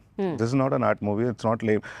movie. This is not an art movie. It's not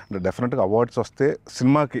live. డెఫినెట్గా awards వస్తే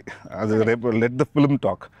సినిమాకి అది రేపు లెట్ ద ఫిల్మ్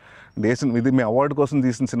టాక్. ఇది మీ అవార్డు కోసం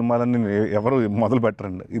తీసిన సినిమాలని ఎవరు మొదలు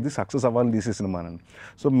పెట్టరండి. ఇది సక్సెస్ అవ్వాలని తీసే సినిమానండి.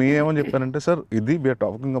 సో మేమేమని చెప్పారంటే సార్ ఇది we are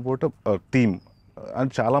talking about team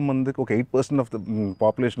and చాలామందికి ఒక 8% ఆఫ్ ద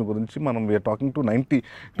పాపులేషన్ గురించి మనం we are talking to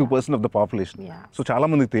 92% of the population. So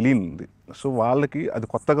చాలామందికి తెలియనింది. సో వాళ్ళకి అది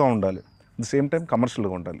కొత్తగా ఉండాలి, ది సేమ్ టైం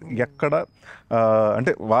కమర్షియల్గా ఉండాలి. ఎక్కడ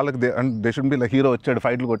అంటే వాళ్ళకి they should be like hero వచ్చాడు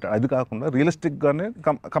ఫైట్లు కొట్టాడు అది కాకుండా రియలిస్టిక్గానే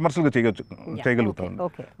కమర్షియల్గా చేయగలుగుతాం.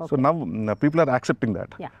 So now people are accepting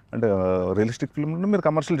that. అంటే రియలిస్టిక్ ఫిల్మ్లో మీరు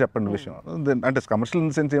కమర్షియల్ చెప్పండి విషయం. అంటే కమర్షియల్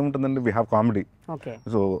ఇన్ సెన్స్ ఏముంటుందండి, we have comedy,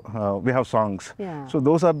 so we have songs, so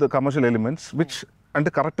those are the commercial elements which అంటే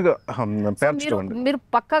కరెక్ట్గా పేర్చండి. మీరు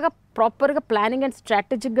పక్కాగా ప్రాపర్గా ప్లానింగ్ అండ్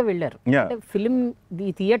స్ట్రాటజిక్ గా వెళ్ళారు. ఫిల్మ్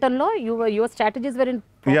థియేటర్లో యువర్ స్ట్రాటజీస్ వెర్ ఇన్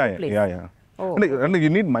అంటే యూ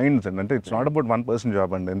నీడ్ మైండ్స్ అండి. అంటే it's not about 1 person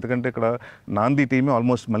job అండి. ఎందుకంటే ఇక్కడ నాంది టీమే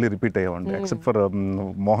ఆల్మోస్ట్ మళ్ళీ repeat అయ్యామండి except for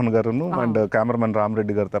Mohan గారును and cameraman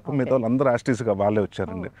Rama Reddy గారు తప్ప మిగతా వాళ్ళు అందరూ యాస్టీస్గా వాళ్ళే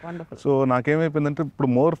వచ్చారండి. సో నాకేమైపోయిందంటే ఇప్పుడు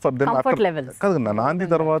మోర్ ఫర్ దెమ్ కాదు నాంది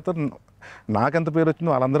తర్వాత నాకెంత పేరు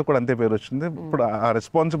వచ్చిందో వాళ్ళందరూ కూడా అంతే పేరు వచ్చింది. ఇప్పుడు ఆ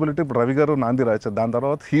రెస్పాన్సిబిలిటీ ఇప్పుడు రవి గారు నాంది రాశారు, దాని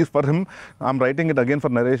తర్వాత he's for him I'm writing it again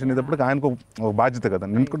for narration. ఇదప్పుడు ఆయనకు ఒక బాధ్యత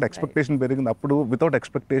కదండి. ఎందుకంటే ఎక్స్పెక్టేషన్ పెరిగింది. అప్పుడు వితౌట్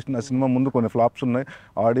ఎక్స్పెక్టేషన్ ఆ సినిమా ముందు కొన్ని ఫ్లాప్స్ ఉన్నాయి,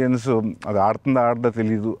 ఆడియన్స్ అది ఆడుతుందా ఆడదా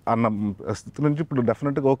తెలియదు అన్న స్థితి నుంచి ఇప్పుడు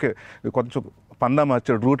డెఫినెట్గా ఓకే కొంచెం పందా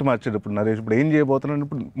మార్చాడు, రూట్ మార్చాడు ఇప్పుడు నరేష్. ఇప్పుడు ఏం చేయబోతున్నాడు,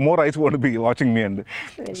 ఇప్పుడు more ice won't be watching మీ అండి.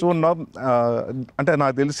 సో నా అంటే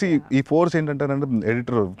నాకు తెలిసి ఈ ఫోర్స్ ఏంటంటే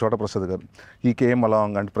ఎడిటర్ చోట ప్రసాద్ గారు ఈ కేమ్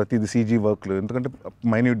అలాంగ్ అంటే ప్రతిదీ CG వర్క్లు, ఎందుకంటే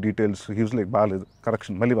మైన్యూట్ డీటెయిల్స్ హీస్ లైక్ బాగాలేదు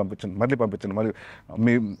కరెక్షన్ మళ్ళీ పంపించండి మళ్ళీ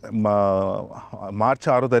మీ మార్చి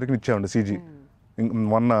 6వ తారీఖున ఇచ్చామండి CG.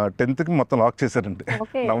 మొన్న 10th మొత్తం లాక్ చేశారండి,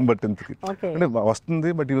 November 10th అంటే వస్తుంది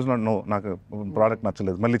బట్ యూజ్ నాట్ నో నాకు ప్రోడక్ట్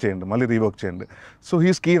నచ్చలేదు మళ్ళీ చేయండి మళ్ళీ రీవర్క్ చేయండి. సో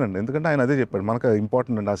హీస్ కీన్ అండి, ఎందుకంటే ఆయన అదే చెప్పాడు మనకు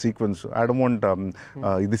ఇంపార్టెంట్ అండి ఆ సీక్వెన్స్. ఐ డోంట్ వాంట్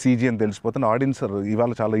ఇది CG అని తెలిసిపోతుంది, ఆడియన్స్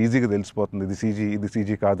ఇవాళ చాలా ఈజీగా తెలిసిపోతుంది ఇది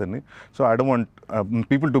CG కాదని. So I don't want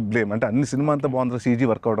people to blame. అంటే అన్ని సినిమా అంతా బాగుంది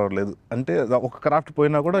CG వర్కౌట్ అవ్వలేదు అంటే ఒక క్రాఫ్ట్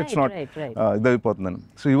పోయినా కూడా it's not ఇదైపోతుందండి.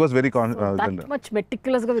 So he was very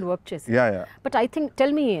but I think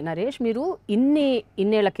tell me Naresh, మీరు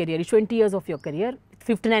ఇన్నేళ్ల career 20 years of your career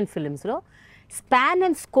 59 filmsలో span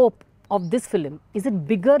and scope of this film is it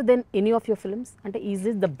bigger than any of your films? అంటే is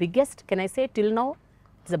it the biggest, can I say till now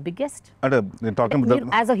it's the biggest? అంటే నేను talking about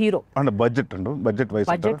as a hero అంటే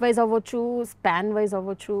budget wise అవ్వచ్చు, span wise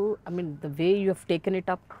అవ్వచ్చు, I mean the way you have taken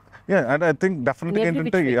it up. And I think డెఫినెట్గా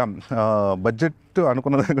ఏంటంటే budget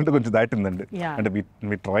అనుకున్న దానికంటే కొంచెం దాటిందండి. అంటే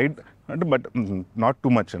వి ట్రైడ్ అంటే బట్ నాట్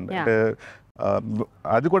టూ మచ్ అండి. అంటే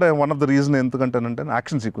అది కూడా one of the reason ఎందుకంటేనంటే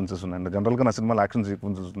action sequences ఉన్నాయండి. జనరల్గా నా సినిమాలో యాక్షన్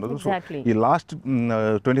సీక్వెన్సెస్ ఉండదు. సో ఈ last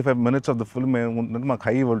 25 minutes of the film ఏముంటుందంటే మాకు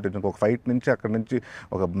హై వోల్టేజ్, ఒక ఫైట్ నుంచి అక్కడ నుంచి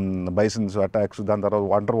ఒక బైసన్స్ అటాక్స్, దాని తర్వాత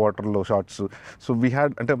వాటర్లో షార్ట్స్. సో వీ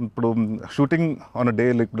హ్యాడ్ అంటే ఇప్పుడు షూటింగ్ ఆన్ అ డే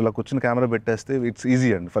ఇప్పుడు ఇలా కూర్చుని కెమెరా పెట్టేస్తే ఇట్స్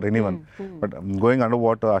ఈజీ అండి for any one. But going under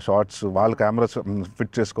water ఆ షార్ట్స్ వాళ్ళ కెమెరాస్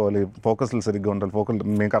ఫిట్ చేసుకోవాలి, ఫోకస్లు సరిగ్గా ఉండాలి,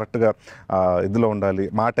 మేము కరెక్ట్గా ఇదిలో ఉండాలి,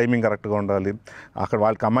 మా టైమింగ్ కరెక్ట్గా ఉండాలి, అక్కడ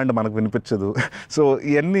వాళ్ళ కమాండ్ మనకు వినిపించదు. సో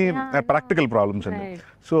ఇవన్నీ ప్రాక్టికల్ ప్రాబ్లమ్స్ అండి.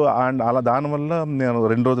 సో అండ్ అలా దానివల్ల నేను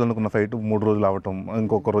 2 రోజులు అనుకున్న ఫైట్ 3 రోజులు అవ్వటం,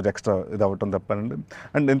 ఇంకొక రోజు ఎక్స్ట్రా ఇది అవ్వటం తప్పానండి.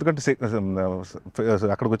 అండ్ ఎందుకంటే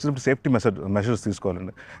అక్కడికి వచ్చినప్పుడు సేఫ్టీ మెషర్స్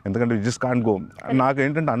తీసుకోవాలండి, ఎందుకంటే జస్ట్ కాంట్ గో. నాకు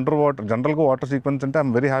ఏంటంటే అండర్ వాటర్ జనరల్గా వాటర్ సీక్వెన్స్ అంటే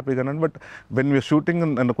ఐఎమ్ వెరీ హ్యాపీగా, బట్ వెన్ యూర్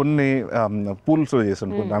షూటింగ్ కొన్ని పూల్స్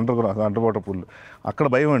చేశాను, కొన్ని అండర్ వాటర్ పూల్, అక్కడ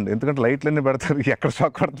భయం అండి, ఎందుకంటే లైట్లన్నీ పెడతారు ఎక్కడ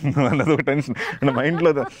షాక్ పడుతుంది అన్నది ఒక టెన్షన్ అంటే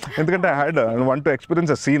మైండ్లో. ఎందుకంటే I had one to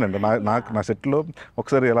experience a scene అండి. నా సెట్లో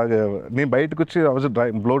ఒకసారి ఇలాగ నేను బయటకు వచ్చి I was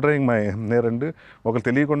blow drying my నేర్ అండి, ఒకరు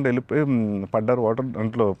తెలియకుండా వెళ్ళిపోయి పడ్డారు వాటర్,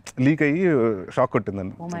 దాంట్లో లీక్ అయ్యి shock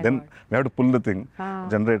కొట్టిందండి. Then we have to pull the thing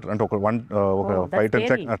generator అంటే ఒక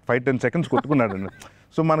 5-10 seconds కొట్టుకున్నాడండి.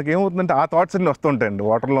 సో మనకి ఏమవుతుందంటే ఆ థాట్స్ అన్నీ వస్తుంటాయండి,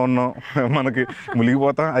 వాటర్లో ఉన్నాం మనకి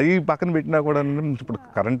మునిగిపోతాం, అవి పక్కన పెట్టినా కూడా ఇప్పుడు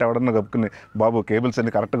కరెంట్ ఎవడన్నా కప్పుకుని బాబు కేబుల్స్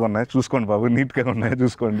అన్ని కరెక్ట్గా ఉన్నాయి చూసుకోండి బాబు, నీట్గా ఉన్నాయి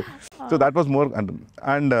చూసుకోండి. So that was more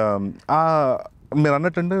and మీరు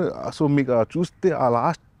అన్నట్టండి. సో మీకు చూస్తే ఆ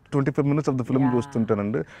last 25 minutes of the film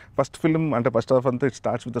చూస్తుంటానండి. First film అంటే ఫస్ట్ హాఫ్ అంతా ఇట్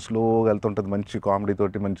స్టార్ట్స్ విత్ స్లోగా వెళ్తుంటుంది, మంచి కామెడీ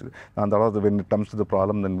తోటి మంచి. దాని తర్వాత when it comes to the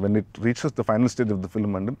problem, then when it reaches the final stage of the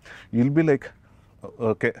film అండి, యుల్ బి లైక్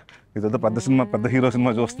ఓకే ఇదంతా పెద్ద సినిమా, పెద్ద హీరో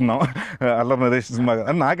సినిమా చూస్తున్నాం, అల్లరి నరేష్ సినిమా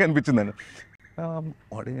అని నాకే అనిపించిందండి.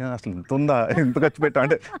 అసలు ఇంత ఉందా, ఇంత ఖర్చు పెట్టా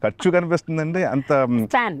అంటే ఖర్చు కనిపిస్తుందండి, అంత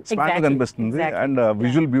స్పాన్ కనిపిస్తుంది, అండ్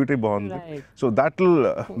విజువల్ బ్యూటీ బాగుంది. సో దాట్ విల్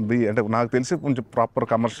బి అంటే నాకు తెలిసి కొంచెం ప్రాపర్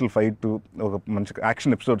కమర్షియల్ ఫైట్, ఒక మంచి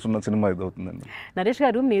యాక్షన్ ఎపిసోడ్స్ ఉన్న సినిమా ఇది అవుతుందండి. నరేష్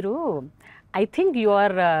గారు, మీరు I think you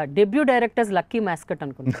are debut directors lucky mascot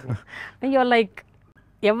అనుకుంటున్నాను. యు ఆర్ లైక్,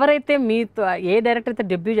 ఎవరైతే మీతో ఏ డైరెక్టర్ అయితే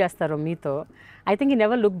డెబ్యూ చేస్తారో మీతో, I think you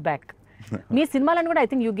never look back. మీ సినిమాలను కూడా I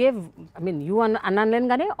think you gave, I mean you అనలేను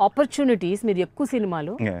కానీ ఆపర్చునిటీస్, మీరు ఎక్కువ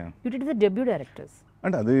సినిమాలు you did the debut directors.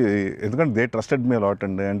 అంటే అది ఎందుకంటే దే ట్రస్టెడ్ మీ లాట్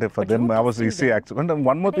అండి. అంటే for them I was easy actual. అంటే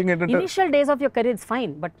వన్ మోర్ థింగ్ ఏంటంటే initial days of your career is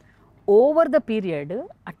fine, but over the period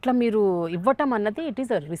అట్లా మీరు ఇవ్వటం అన్నది it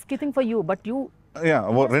is a risky thing for you. But you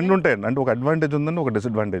రెండు ఉంటాయండి. అంటే ఒక అడ్వాంటేజ్ ఉందండి, ఒక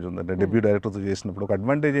డిసడ్వాంటేజ్ ఉందండి. డెబ్యూ డైరెక్టర్తో చేసినప్పుడు ఒక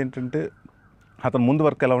అడ్వాంటేజ్ ఏంటంటే అతను ముందు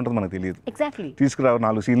వర్క్ ఎలా ఉంటుందో మనకు తెలియదు. తీసుకురా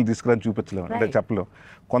 4 సీన్లు తీసుకురాని చూపించలేము, అంటే చెప్పలేము.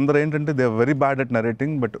 కొందరు ఏంటంటే they very bad at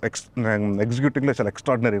narrating, but ఎగ్జిక్యూటింగ్లో చాలా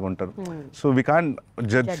ఎక్స్ట్రాడినరీగా ఉంటారు. So we can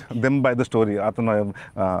judge them by the story. అతను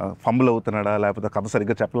ఫంబుల్ అవుతున్నాడా, లేకపోతే కథ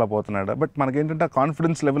సరిగ్గా చెప్పలేకపోతున్నాడా, బట్ మనకేంటంటే ఆ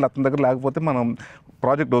కాన్ఫిడెన్స్ లెవెల్ అతని దగ్గర లేకపోతే మనం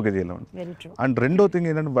ప్రాజెక్ట్ ఓకే చేయలేము. అండ్ రెండో థింగ్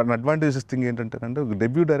ఏంటంటే అడ్వాంటేజెస్ థింగ్ ఏంటంటే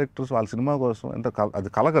డెబ్యూ డైరెక్టర్స్ వాళ్ళ సినిమా కోసం ఎంత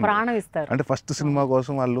అది కలగదు. అంటే ఫస్ట్ సినిమా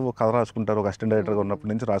కోసం వాళ్ళు కథ రాసుకుంటారు, ఒక అసిస్టెంట్ డైరెక్టర్గా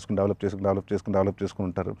ఉన్నప్పటి నుంచి రాసుకుని డెవలప్ చేసుకుంటారు.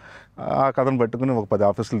 ఆ కథను పట్టుకుని ఒక 10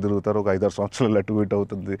 ఆఫీసులు తిరుగుతారు, ఒక 5-6 సంవత్సరాలు అటు ఇటు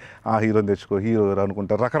అవుతుంది. ఆ హీరోని తెచ్చుకో, హీరో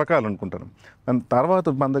అనుకుంటారు, రకరకాలు అనుకుంటారు. దాని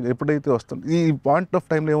తర్వాత మన దగ్గర ఎప్పుడైతే వస్తుంది ఈ పాయింట్ ఆఫ్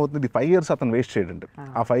టైంలో ఏమవుతుంది, ఈ 5 years అతను వేస్ట్ చేయడండి.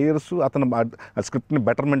 ఆ 5 years అతను ఆ స్క్రిప్ట్ని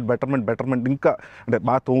బెటర్మెంట్ ఇంకా అంటే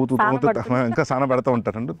బాగా తోముతూ ఇంకా సాన పెడతా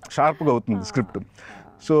ఉంటారండి, షార్ప్గా అవుతుంది script.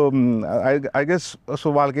 So I guess so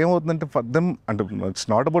వాళ్ళకి ఏమవుతుందంటే ఫర్ దెమ్, అంటే it's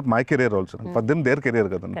not about my career also, for them their career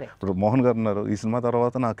కదండి. ఇప్పుడు మోహన్ గారు ఉన్నారు, ఈ సినిమా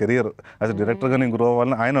తర్వాత నా కెరియర్ యాజ్ డైరెక్టర్గా నేను గ్రో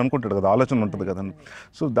అవ్వాలని ఆయన అనుకుంటాడు కదా, ఆలోచన ఉంటుంది కదండి.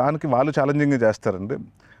 సో దానికి వాళ్ళు ఛాలెంజింగ్గా చేస్తారండి.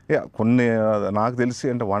 కొన్ని నాకు తెలిసి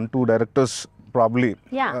అంటే 1-2 డైరెక్టర్స్ probably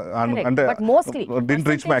అంటే didn't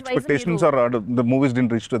reach my expectations or the movies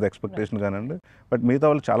didn't reach to the expectation కానండి. బట్ మిగతా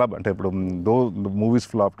వాళ్ళు చాలా అంటే ఇప్పుడు దో మూవీస్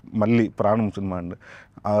ఫ్లాప్, మళ్ళీ ప్రాణం సినిమా అండి,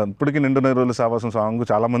 ఇప్పటికీ నిండు నెరవేరుల సావాసం సాంగ్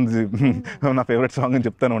చాలా మంది నా ఫేవరెట్ సాంగ్ అని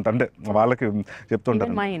చెప్తానే ఉంటాను, అంటే వాళ్ళకి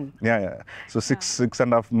చెప్తుంటారు. సో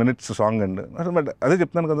 6.5 minutes సాంగ్ అండి. బట్ అదే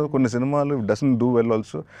చెప్తాను కదా, కొన్ని సినిమాలు doesn't do well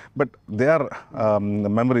also, but they are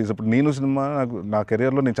memories. ఇప్పుడు నేను సినిమా నా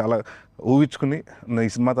కెరియర్లో నేను చాలా ఊహించుకుని ఈ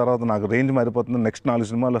సినిమా తర్వాత నాకు రేంజ్ మారిపోతుంది, నెక్స్ట్ 4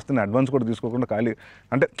 సినిమాలు వస్తే నేను అడ్వాన్స్ కూడా తీసుకోకుండా ఖాళీ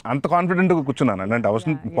అంటే అంత కాన్ఫిడెంట్గా కూర్చున్నాను. అంటే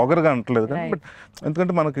అవసరం పొగరుగా అంటలేదు కానీ, బట్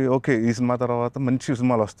ఎందుకంటే మనకి ఓకే ఈ సినిమా తర్వాత మంచి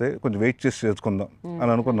సినిమాలు వస్తాయి, కొంచెం వెయిట్ చేసి చేసుకుందాం అని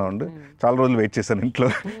అనుకున్నామండి. చాలా రోజులు వెయిట్ చేశాను ఇంట్లో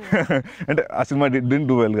అంటే ఆ సినిమా డిడ్ంట్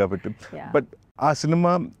డూ వెల్ కాబట్టి. బట్ ఆ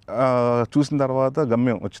సినిమా చూసిన తర్వాత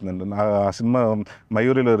గమ్యం వచ్చిందండి. ఆ సినిమా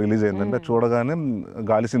మయూరిలో రిలీజ్ అయిందంటే చూడగానే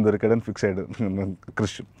గాలిసింది దొరికాడని ఫిక్స్ అయ్యాడు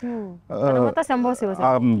క్రిష్.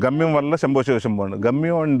 గమ్యం వల్ల శంభో శివశంభో అండి,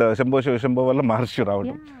 గమ్యం అండ్ శంభో శివశంభో వల్ల మహర్షి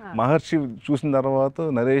రావడం. మహర్షి చూసిన తర్వాత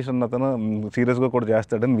నరేష్ అన్న అతను సీరియస్గా కూడా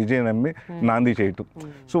చేస్తాడని విజయ్ నమ్మి నాంది చేయటం.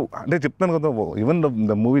 సో అంటే చెప్తాను కదా, ఈవెన్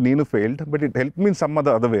ద మూవీ నేను failed, but it help me some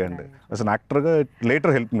other way అండి. యాజ్ అన్ యాక్టర్గా it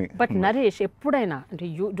later help me. But Naresh, ఎప్పుడైనా అంటే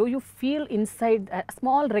do you feel inside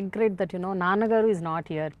small regret that నాన్నగారు is not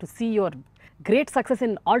here to see your great success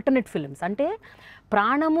in alternate films? అంటే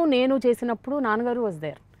ప్రాణము నేను చేసినప్పుడు నాన్నగారు was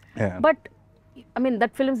there, but I mean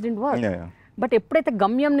that films didn't work. But ఎప్పుడైతే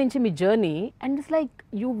గమ్యం నుంచి మీ journey, and it's like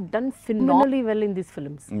you done ఫినామినల్లీ well in these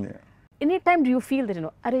films. Any time do you feel that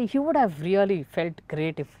అరే he would have really felt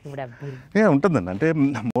great if he would have been? ఉంటుందండి. అంటే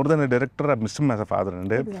more than a director I miss him as a father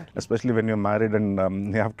అండి, especially when you're married and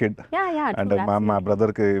you have kid. అంటే మా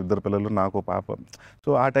బ్రదర్కి 2 పిల్లలు, నాకు పాప.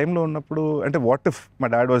 సో ఆ టైంలో ఉన్నప్పుడు అంటే what if my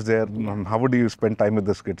dad was there, how would you spend time with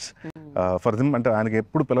this kids for దిమ్. అంటే ఆయనకి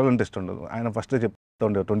ఎప్పుడు పిల్లలు అంటే ఇష్టం ఉండదు. ఆయన ఫస్ట్ చెప్తా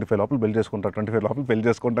ఉండే 25 లోపల పెళ్లి చేసుకుంటారు, 25 లోపల పెళ్లి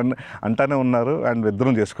చేసుకుంటాను అంటానే ఉన్నారు, అండ్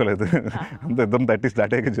ఇద్దరం చేసుకోలేదు. అంత ఇద్దరం 30s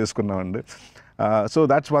దాటాక చేసుకున్నామండి. సో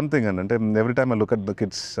దాట్స్ వన్ థింగ్ అండి. అంటే every time I look at the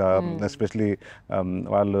kids, especially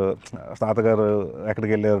వాళ్ళు తాతగారు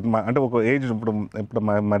ఎక్కడికి వెళ్ళారు అంటే ఒక ఏజ్, ఇప్పుడు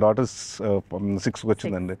మై డాటర్స్ 6కి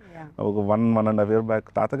వచ్చిందండి, ఒక 1.5 year బ్యాక్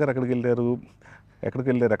తాతగారు ఎక్కడికి వెళ్ళారు,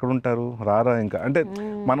 ఎక్కడ ఉంటారు, రారా ఇంకా అంటే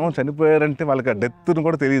మనం చనిపోయారంటే వాళ్ళకి ఆ డెత్ను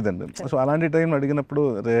కూడా తెలియదండి. సో అలాంటి టైం అడిగినప్పుడు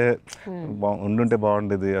రే ఉండుంటే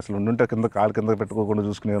బాగుండేది, అసలు ఉండుంటే కాలు కింద పెట్టుకోకుండా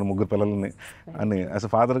చూసుకునేవారు 3 పిల్లల్ని అని యాజ్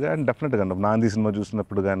అ ఫాదర్గా. అండ్ డెఫినెట్గా అండి నాంది సినిమా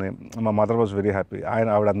చూసినప్పుడు కానీ మా మదర్ వాజ్ వెరీ హ్యాపీ.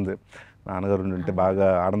 ఆవిడ అంది నాన్నగారు ఉంటే బాగా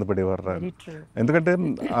ఆనందపడేవారు. ఎందుకంటే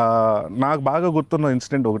నాకు బాగా గుర్తున్న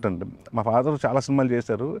ఇన్సిడెంట్ ఒకటండి, మా ఫాదర్ చాలా సినిమాలు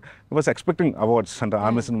చేశారు. ఈ వాస్ ఎక్స్పెక్టింగ్ అవార్డ్స్, అంటే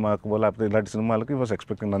ఆమె సినిమాకు లేకపోతే ఇలాంటి సినిమాలకి ఈ వాస్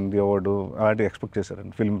ఎక్స్పెక్టింగ్ నంది అవార్డు అలాంటివి ఎక్స్పెక్ట్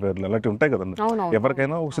చేశారండి. ఫిల్మ్ ఫేర్లు అలాంటివి ఉంటాయి కదండి.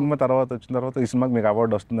 ఎవరికైనా ఒక సినిమా తర్వాత వచ్చిన తర్వాత ఈ సినిమాకి మీకు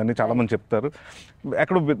అవార్డు వస్తుందని చాలా మంది చెప్తారు.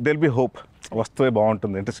 ఎక్కడ దెల్ బి హోప్ వస్తే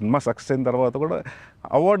బాగుంటుంది అంటే సినిమా సక్సెస్ అయిన తర్వాత కూడా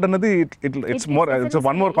అవార్డు అనేది it's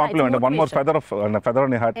one more complement, one more feather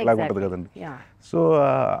అని హార్ట్ లాగా ఉంటుంది కదండి. సో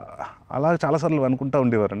అలా చాలాసార్లు అనుకుంటా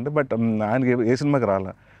ఉండేవారండి. బట్ ఆయనకి ఏ సినిమాకి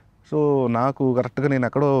రాలే. సో నాకు కరెక్ట్గా నేను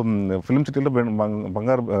ఎక్కడో ఫిల్మ్ సిటీలో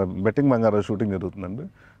బెట్టింగ్ బంగారు షూటింగ్ జరుగుతుందండి.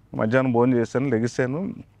 మధ్యాహ్నం భోజనం చేశాను,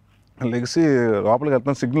 లెగిసి లోపలికి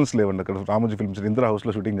వెళ్తాను. సిగ్నల్స్ లేవండి అక్కడ. రామోజీ ఫిల్మ్ సిటీ ఇందిరా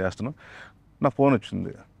హౌస్లో షూటింగ్ చేస్తున్నాను. నా ఫోన్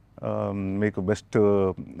వచ్చింది, మీకు best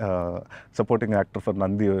supporting actor for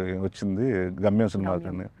Nandi వచ్చింది గమ్యం సినిమాకి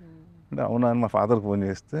అని. అంటే అవునా అని మా ఫాదర్కి ఫోన్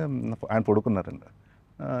చేస్తే ఆయన పడుకున్నారండి.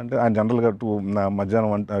 అంటే ఆయన జనరల్గా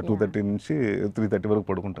మధ్యాహ్నం 2:30 నుంచి 3:30 వరకు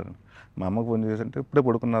పడుకుంటారండి. మా అమ్మకి ఫోన్ చేసి అంటే ఇప్పుడే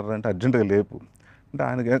పడుకున్నారంటే అర్జెంటుగా లేపు అంటే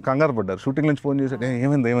ఆయనకి కంగారు పడ్డారు. షూటింగ్ నుంచి ఫోన్ చేసి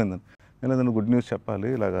ఏమైందని లేదండి గుడ్ న్యూస్ చెప్పాలి,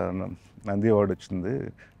 ఇలాగా నంది అవార్డు వచ్చింది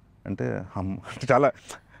అంటే అంటే చాలా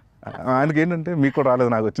ఆయనకి ఏంటంటే మీకు కూడా రాలేదు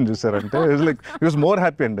నాకు వచ్చింది చూసారంటే ఈ వాజ్ మోర్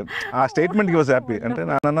హ్యాపీ అండి. ఆ స్టేట్మెంట్కి వాజ్ హ్యాపీ. అంటే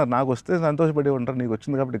నాన్న నాకు వస్తే సంతోషపడి ఉంటారు, నీకు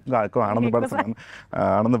వచ్చింది కాబట్టి ఇంకా ఎక్కువ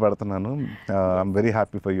ఆనందపడుతున్నాను. I'm very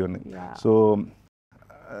happy for you అని. సో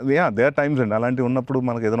దే ఆర్ టైమ్స్ అండి అలాంటివి ఉన్నప్పుడు,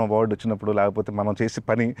 మనకు ఏదైనా అవార్డు వచ్చినప్పుడు లేకపోతే మనం చేసే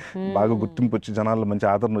పని బాగా గుర్తింపు వచ్చి జనాల్లో మంచి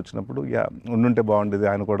ఆదరణ వచ్చినప్పుడు ఉండుంటే బాగుండేది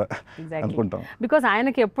ఆయన కూడా అనుకుంటాం. బికాజ్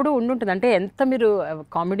ఆయనకి ఎప్పుడు ఉండుంటుంది. అంటే ఎంత మీరు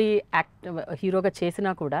కామెడీ హీరోగా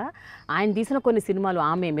చేసినా కూడా ఆయన తీసిన కొన్ని సినిమాలు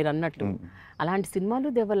ఆమె మీరు అన్నట్టు అలాంటి సినిమాలు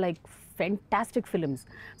they were like fantastic films.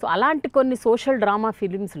 So అలాంటి కొన్ని సోషల్ డ్రామా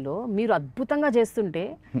ఫిలిమ్స్లో మీరు అద్భుతంగా చేస్తుంటే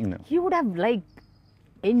he would have like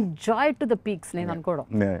enjoy to the peaks నేను అనుకోవడం.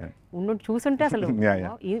 చూసుంటే అసలు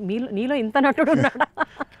నీలో ఇంత నటుడు ఉన్నాడా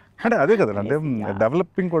అంటే అదే కదండి. అంటే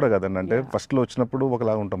డెవలపింగ్ కూడా కదండి. అంటే ఫస్ట్లో వచ్చినప్పుడు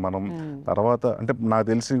ఒకలాగా ఉంటాం మనం, తర్వాత అంటే నాకు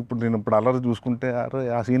తెలిసి నేను ఇప్పుడు అల్లరి చూసుకుంటే అరే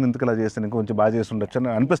ఆ సీన్ ఎందుకు ఇలా చేస్తాను ఇంకా కొంచెం బాగా చేస్తుండొచ్చు అని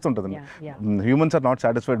అనిపిస్తుంటుంది. Humans are not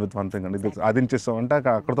satisfied with one thing అండి. అది చేస్తాం అంటే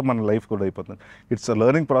అక్కడతో మన లైఫ్ కూడా అయిపోతుంది. ఇట్స్ అ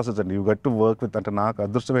లెర్నింగ్ ప్రాసెస్ అండి. You got to work with, అంటే నాకు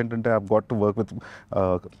అదృష్టం ఏంటంటే I got to work with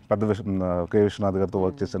K.Viswanath గారితో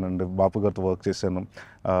వర్క్ చేశానండి, బాపు గారితో వర్క్ చేశాను.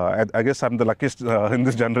 I guess I'm the luckiest in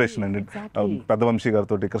this generation అండి. పెద్ద వంశీ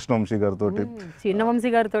గారితో, కృష్ణ వంశీ గారితో, చిన్న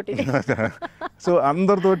వంశీ గారితో. సో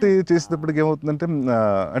అందరితోటి చేసేటప్పటికి ఏమవుతుందంటే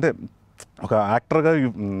అంటే ఒక యాక్టర్గా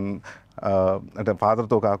అంటే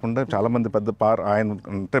ఫాదర్తో కాకుండా చాలామంది పెద్ద ఆయన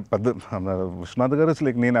అంటే పెద్ద విశ్వనాథ్ గారు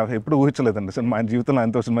అసలు నేను ఎప్పుడు ఊహించలేదండి సినిమా, ఆయన జీవితంలో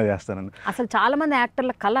ఆయనతో సినిమా చేస్తానండి. అసలు చాలా మంది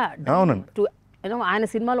యాక్టర్ల కళ. అవునండి. ఆయన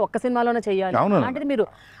సినిమాలు ఒక్క సినిమాలోనే చేయాలి అలాంటిది మీరు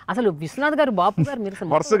అసలు విశ్వనాథ్ గారు, బాపు గారు మీరు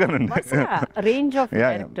రేంజ్ ఆఫ్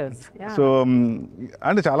క్యారెక్టర్స్. సో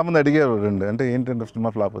అంటే చాలా మంది అడిగారు అండి అంటే ఏంటంటే సినిమా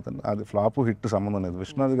ఫ్లాప్ అవుతుంది. అది ఫ్లాప్ హిట్ సంబంధం లేదు.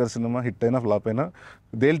 విశ్వనాథ్ గారి సినిమా హిట్ అయినా ఫ్లాప్ అయినా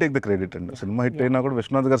they will take the credit అండి. సినిమా హిట్ అయినా కూడా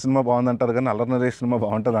విశ్వనాథ్ గారి సినిమా బాగుంది అంటారు కానీ అల్లరి నరేష్ సినిమా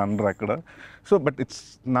బాగుంటుంది అనరు అక్కడ. సో బట్ ఇట్స్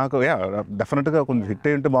నాకు డెఫినెట్గా కొంచెం హిట్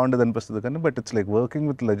అయి ఉంటే బాగుండేది అనిపిస్తుంది కానీ but it's like working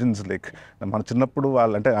with legends. Like మన చిన్నప్పుడు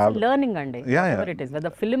వాళ్ళు అంటే లెర్నింగ్ అండి.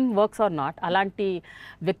 ఫిల్మ్ వర్క్స్ ఆర్ నాట్, అలాంటి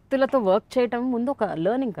వ్యక్తులతో వర్క్ చేయడం ముందు ఒక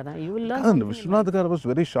లెర్నింగ్ కదా. విశ్వనాథ్ గారు వాజ్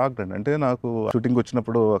వెరీ షాక్డ్ అండి. అంటే నాకు షూటింగ్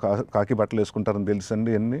వచ్చినప్పుడు కాకి బట్టలు వేసుకుంటారని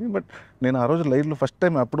తెలుసండి అన్ని. బట్ నేను ఆ రోజు లైవ్లో ఫస్ట్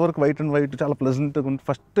టైం, అప్పటి వరకు వైట్ అండ్ వైట్ చాలా ప్లెజెంట్గా ఉంది.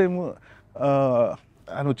 ఫస్ట్ టైం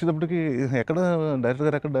ఆయన వచ్చేటప్పటికి ఎక్కడ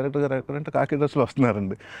డైరెక్టర్ గారు ఎక్కడంటే కాకి డ్రెస్లో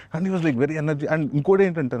వస్తున్నారండి. And he was like very energy. And ఇంకోటి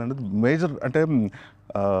ఏంటంటేనండి మేజర్ అంటే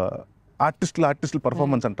ఆర్టిస్టులు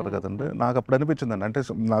పర్ఫార్మెన్స్ అంటారు కదండి. నాకు అప్పుడు అనిపించిందండి అంటే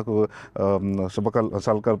నాకు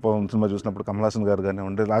సల్కల్పం సినిమా చూసినప్పుడు కమల్ హాసన్ గారు కానీ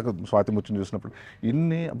ఉండే, నాకు స్వాతి ముత్యం చూసినప్పుడు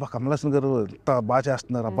అబ్బా కమల్ హాసన్ గారు ఎంత బాగా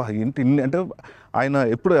చేస్తున్నారు అబ్బా ఏంటి ఇన్ని అంటే ఆయన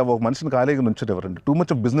ఎప్పుడు ఒక మనిషిని ఖాళీగా నుంచోటి ఎవరండి. టూ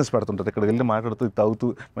మచ్ ఆఫ్ బిజినెస్ పెడుతుంటారు. ఇక్కడికి వెళ్ళి మాట్లాడుతూ తాగుతూ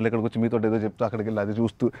మళ్ళీ ఇక్కడికి వచ్చి మీతో ఏదో చెప్తూ అక్కడికి వెళ్ళి అది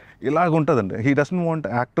చూస్తూ ఇలాగ ఉంటుందండి. He doesn't want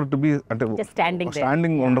actor to be అంటే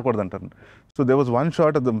స్టాండింగ్ ఉండకూడదు అంటారు. So they was one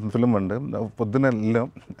shot of the film అండి. పొద్దున్న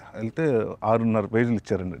వెళ్తే 6.5 పేజీలు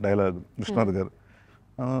ఇచ్చారండి డైలాగ్ విశ్వనాథ్ గారు.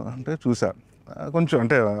 అంటే చూసా కొంచెం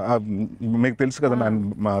అంటే మీకు తెలుసు కదండి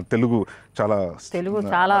మా తెలుగు చాలా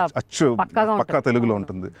అచ్చు పక్కా తెలుగులో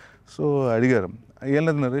ఉంటుంది. సో అడిగారు ఏం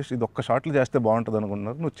లేదు నరేష్ ఇది ఒక్క షాట్లు చేస్తే బాగుంటుంది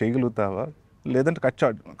అనుకున్నారు, నువ్వు చేయగలుగుతావా లేదంటే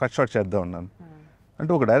కట్ షాట్ చేద్దాం అన్నాను.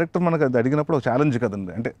 అంటే ఒక డైరెక్టర్ మనకు అది అడిగినప్పుడు ఒక ఛాలెంజ్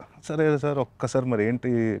కదండి. అంటే సరే సార్ ఒక్కసారి మరి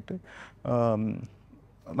ఏంటి అంటే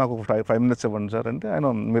నాకు ఒక 5 minutes ఇవ్వండి సార్ అంటే ఆయన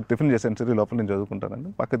మీరు టిఫిన్ చేసాను సార్ ఈ లోపల నేను చదువుకుంటానండి.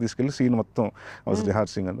 పక్క తీసుకెళ్ళి సీన్ మొత్తం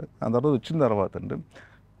రిహార్సింగ్ అండి. ఆ తర్వాత వచ్చిన తర్వాత అండి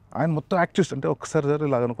ఆయన మొత్తం యాక్ట్ చేసి అంటే ఒక్కసారి సార్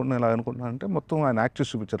ఇలా అనుకుంటున్నా అంటే మొత్తం ఆయన యాక్ట్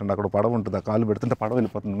చేసి చూపించారండి. అక్కడ పడవ ఉంటుంది, ఆ కాలు పెడుతుంటే పడవ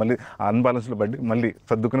వెళ్ళిపోతుంది, మళ్ళీ ఆ అన్బ్యాలెన్స్లో పడి మళ్ళీ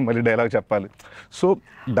సర్దుకుని మళ్ళీ డైలాగ్ చెప్పాలి. సో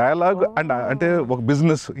డైలాగ్ అండ్ అంటే ఒక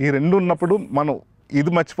బిజినెస్ ఈ రెండు ఉన్నప్పుడు మనం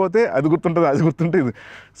ఇది మర్చిపోతే అది గుర్తుంటుంది, అది గుర్తుంటే ఇది.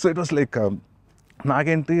 సో ఇట్ వాస్ లైక్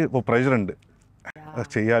నాకేంటి ఒక ప్రెషర్ అండి,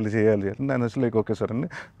 చేయాలి చేయాలి అని. నేను అసలు లైక్ ఓకే సార్ అండి,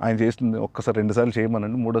 ఆయన చేస్తుంది ఒక్కసారి 2 సార్లు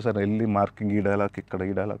చేయమనండి, 3ఓసారి వెళ్ళి మార్కింగ్ ఈ డైలాగ్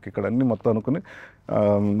ఇక్కడ అన్నీ మొత్తం అనుకుని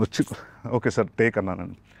వచ్చి ఓకే సార్ టేక్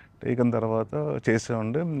అన్నానండి. టేక్ అయిన తర్వాత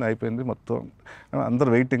చేసామండి, అయిపోయింది మొత్తం. అందరు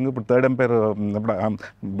వెయిటింగ్. ఇప్పుడు థర్డ్ ఎంపైర్ ఇప్పుడు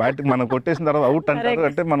బ్యాటింగ్ మనం కొట్టేసిన తర్వాత అవుట్ అంటారు,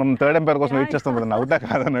 అంటే మనం థర్డ్ ఎంపైర్ కోసం వెయిట్ చేస్తాం కదండి, అవుటా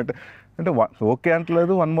కాదన్నట్టు. అంటే ఓకే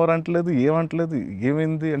అంటలేదు, 1 మోర్ అంటలేదు, ఏమంటలేదు,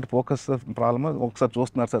 ఏమైంది అంటే ఫోకస్ ప్రాబ్లమ్, ఒకసారి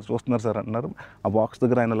చూస్తున్నారు సార్ అంటున్నారు. ఆ బాక్స్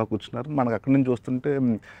దగ్గర ఆయన అలా కూర్చున్నారు, మనకు అక్కడి నుంచి చూస్తుంటే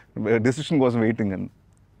డెసిషన్ కోసం వెయిటింగ్ అండి.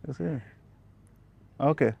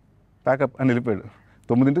 ఓకే ప్యాకప్ అని వెళ్ళిపోయాడు.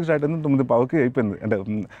 9ంటికి స్టార్ట్ అయింది, 9:15కి అయిపోయింది, అంటే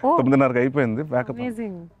 9:30కి అయిపోయింది ప్యాకప్.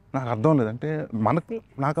 నాకు అర్థం లేదు, అంటే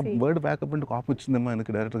నాకు ఆ వర్డ్ ప్యాకప్ అంటే కాపీ వచ్చిందేమో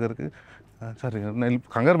ఆయనకి, డైరెక్టర్ గారికి. సరే నేను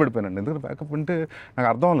కంగారు పడిపోయానండి, ఎందుకంటే ప్యాకప్ అంటే నాకు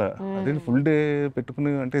అర్థం లేదు. అదే ఫుల్ డే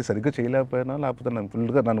పెట్టుకుని అంటే సరిగ్గా చేయలేకపోయినా, లేకపోతే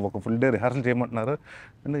నన్ను ఒక ఫుల్ డే రిహార్సల్ చేయమంటున్నారు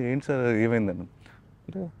అంటే ఏంటి సార్ ఏమైందని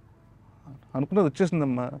అంటే అనుకున్నది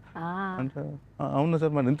వచ్చేసిందమ్మా అంటే అవునా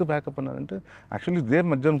సార్ మరి ఎంత బ్యాకప్ అన్నారంటే యాక్చువల్లీ ఇదే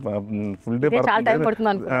మధ్యాహ్నం ఫుల్ డే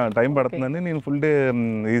టైం పడుతుందని నేను ఫుల్ డే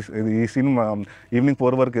ఈ సీన్ ఈవినింగ్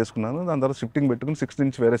 4 వరకు వేసుకున్నాను, దాని తర్వాత షిఫ్టింగ్ పెట్టుకుని 6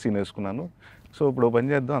 నుంచి వేరే సీన్ వేసుకున్నాను. సో ఇప్పుడు పని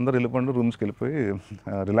చేద్దాం, అందరూ వెళ్ళిపోండి రూమ్స్కి వెళ్ళిపోయి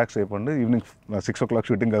రిలాక్స్ అయిపోండి, ఈవినింగ్ 6 o'clock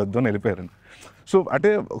షూటింగ్ కలుద్దాం అని వెళ్ళిపోయారండి. సో అంటే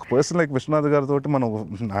ఒక పర్సన్ లైక్ విశ్వనాథ్ గారితో మనం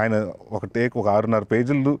ఆయన ఒక 6.5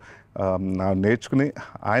 పేజీలు నేర్చుకుని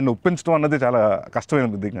ఆయన ఒప్పించడం అన్నది చాలా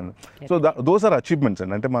కష్టమైన థింగ్ అండి. సో దోస్ ఆర్ అచీవ్మెంట్స్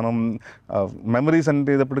అండి. అంటే మనం మెమరీస్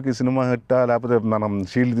అంటే ఇప్పటికి సినిమా హిట్టా లేకపోతే మనం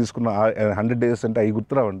షీల్డ్ తీసుకున్న 100 days అంటే అవి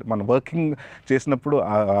గుర్తురావండి, మనం వర్కింగ్ చేసినప్పుడు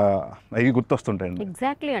అవి గుర్తొస్తుంటాయండి.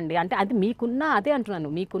 ఎగ్జాక్ట్లీ అండి, అంటే అది మీకున్న, అదే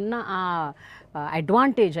అంటున్నాను, మీకున్న ఆ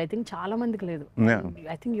అడ్వాంటేజ్ ఐ థింక్ చాలా మందికి లేదు.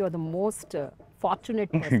 I think you are the most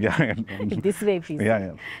fortunate this way.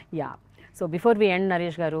 Yeah, so before we end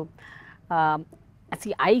Naresh గారు,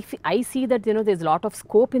 I see that there's a lot of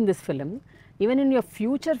scope in this film. Even in your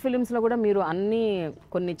future films లో కూడా మీరు అన్ని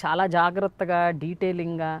కొన్ని చాలా జాగ్రత్తగా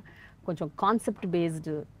డీటెయిలింగ్గా కొంచెం concept based,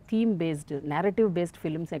 theme based, narrative based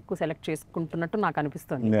films ఎక్కువ సెలెక్ట్ చేసుకుంటున్నట్టు నాకు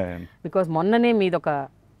అనిపిస్తుంది. బికాజ్ మొన్ననే మీది ఒక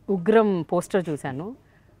ఉగ్రం పోస్టర్ చూశాను,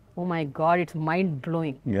 oh my God it's mind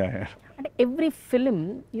blowing. అంటే every film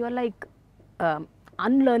you are like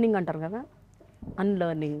unlearning అంటారు కదా,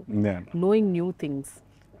 unlearning, knowing new things,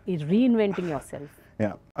 reinventing your self.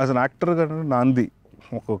 As an actor గారు నాంది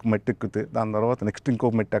ఒక్కొక్క మెట్టు ఎక్కితే దాని తర్వాత నెక్స్ట్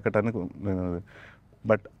ఇంకొక మెట్టు ఎక్కడానికి,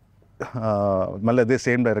 బట్ మళ్ళీ అదే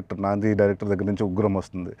సేమ్ డైరెక్టర్ నాంది డైరెక్టర్ దగ్గర నుంచి ఉగ్రం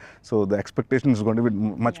వస్తుంది. So the expectation is going to be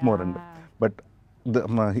much more అండి. But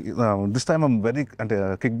this time I'm very అంటే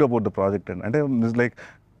కిక్డ్ అబౌట్ ద ప్రాజెక్ట్ అండి. అంటే ఇట్స్ లైక్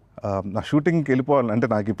నా షూటింగ్కి వెళ్ళిపోవాలి, అంటే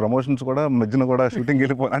నాకు ఈ ప్రమోషన్స్ కూడా మధ్యన కూడా షూటింగ్కి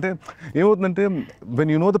వెళ్ళిపోవాలి. అంటే ఏమవుతుందంటే when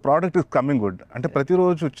you know the product is coming good, అంటే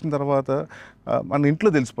ప్రతిరోజు వచ్చిన తర్వాత మన ఇంట్లో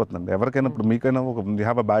తెలిసిపోతుందండి ఎవరికైనా. ఇప్పుడు మీకైనా ఒక you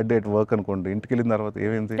have a bad day at work అనుకోండి, ఇంటికి వెళ్ళిన తర్వాత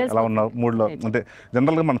ఏమైంది అలా ఉన్న మూడ్లో, అంటే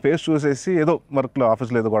జనరల్గా మన ఫేస్ చూసేసి ఏదో వర్క్లో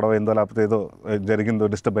ఆఫీస్లో ఏదో గొడవ అయిందో లేకపోతే ఏదో జరిగిందో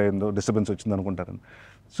డిస్టర్బెన్స్ వచ్చింది అనుకుంటారండి.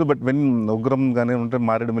 సో బట్ వెన్ ఉగ్రం కానీ ఉంటే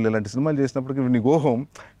మారేడుమిల్లి ఇలాంటి సినిమాలు చేసినప్పటికీ when you go home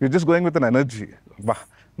you just going with an energy, బా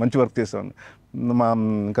మంచి వర్క్ చేసాను.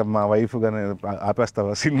 ఇంకా మా వైఫ్ కానీ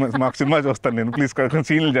ఆపేస్తావా మాకు సినిమా చూస్తాను నేను, ప్లీజ్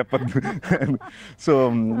సీన్లు చెప్పద్దు. So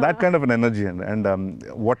that kind of an energy అండి. అండ్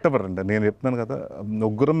వాట్ ఎవర్ అండి, నేను చెప్తున్నాను కదా,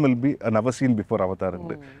 Ugramm will be never seen before Avatar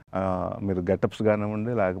అండి. మీరు గెటప్స్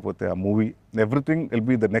కానివ్వండి లేకపోతే ఆ movie, everything will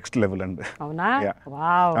be the next level అండి.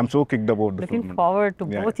 I'm so kicked about the film. Looking forward to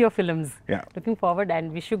both your films. Looking forward and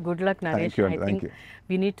wish you good luck, Naresh. I think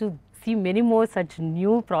we need to see many more such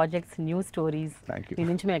new projects, new stories. మీ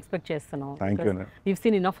నుంచి మేము expect చేస్తున్నాం. We've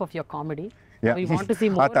seen enough of your comedy. We want to see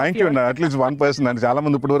more. Thank you. At least one person అంటే చాలా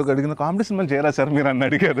మంది ఇప్పటి వరకు అడిగిన comedy cinema చేయరా సార్ మీరు అని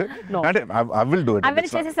అడిగారు. అంటే I will do it. అవన్నీ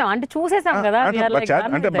చేసేసాం, అంటే చూసేసాం కదా.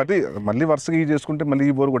 అంటే మళ్ళీ వరుసగా చేసుకుంటే మళ్ళీ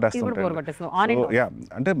ఈ బోర్ కొట్టేస్తాం.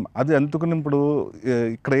 అంటే అది అందుకుని ఇప్పుడు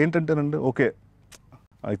ఇక్కడ ఏంటంటేనండి, ఓకే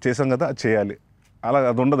చేసాం కదా అది చేయాలి, అలా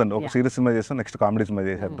అది ఉండదండి. ఒక సీరియస్ సినిమా చేస్తాం, నెక్స్ట్ కామెడీ సినిమా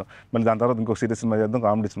చేసేద్దాం, మళ్ళీ దాని తర్వాత ఇంకొక సీరియస్ సినిమా చేద్దాం,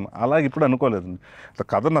 కామెడీ సినిమా, అలాగే ఇప్పుడు అనుకోలేదండి. అట్లా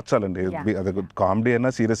కథ నచ్చాలండి, అది కామెడీ అయినా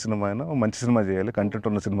సీరియస్ సినిమా అయినా మంచి సినిమా చేయాలి, కంటెంట్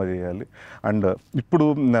ఉన్న సినిమా చేయాలి. అండ్ ఇప్పుడు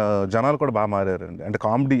జనాలు కూడా బాగా మారారండి. అంటే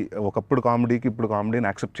కామెడీ, ఒకప్పుడు కామెడీకి ఇప్పుడు కామెడీని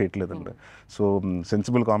యాక్సెప్ట్ చేయట్లేదండి. సో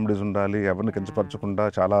సెన్సిబుల్ కామెడీస్ ఉండాలి, ఎవరిని కించపరచకుండా,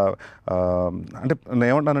 చాలా అంటే నేను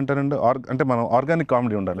ఏమంటానంటేనండి, అంటే మనం ఆర్గానిక్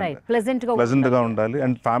కామెడీ ఉండాలి, ప్లెజెంట్గా ఉండాలి.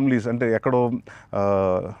 అండ్ ఫ్యామిలీస్ అంటే ఎక్కడో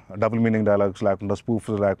డబుల్ మీనింగ్ డైలాగ్స్ లేకుండా,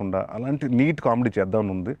 స్పూఫ్స్ లేకుండా, అలాంటి నీట్ కామెడీ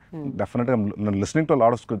చేద్దామని ఉంది. డెఫినెట్గా నేను listening to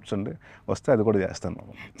lot of scripts అండి, వస్తే అది కూడా చేస్తాను.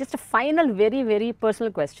 Just final very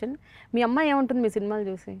personal question, మీ అమ్మాయి ఏమంటుంది మీ సినిమాలు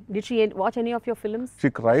చూసి? Did she watch any of your films? She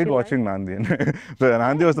cried watching Nandi.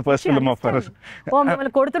 Nandi was the first film of hers. ఓ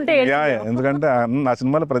మిమ్మల్ని కొడుతుంటే ఎందుకంటే నా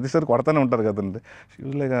సినిమాలో ప్రతిసారి కొడతానే ఉంటారు కదండి. She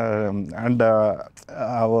was like and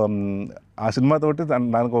ఆ సినిమాతోటి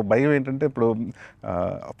దానికి ఒక భయం ఏంటంటే ఇప్పుడు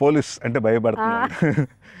పోలీస్ అంటే భయపడుతున్నాను.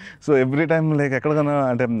 సో ఎవ్రీ టైం లైక్ ఎక్కడికైనా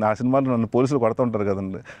అంటే ఆ సినిమాలో నన్ను పోలీసులు కొడుతూ ఉంటారు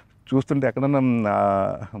కదండి, చూస్తుంటే ఎక్కడన్నా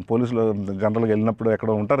పోలీసులు జనరల్గా వెళ్ళినప్పుడు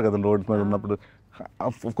ఎక్కడ ఉంటారు కదండి రోడ్ మీద ఉన్నప్పుడు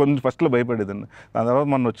కొంచెం ఫస్ట్లో భయపడేదండి. దాని తర్వాత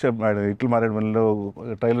మొన్న వచ్చే ఇట్లు మారేడుమిల్లిలో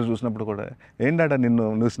ట్రైలర్ చూసినప్పుడు కూడా ఏంటంటే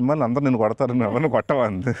నువ్వు సినిమాలు అందరూ నేను కొడతారు, నువ్వు ఎవరిని కొట్టవా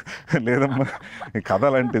అంది. లేదమ్మా ఈ కథ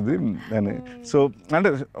అలాంటిది అని. సో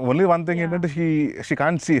అంటే ఓన్లీ వన్ థింగ్ ఏంటంటే she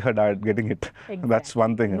can't see her dad getting it. That's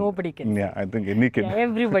one thing. I think any kid,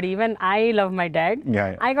 everybody, even I love my dad,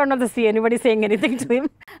 Yeah. I can't not see anybody saying anything to him.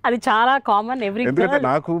 అది చాలా common. ఎందుకంటే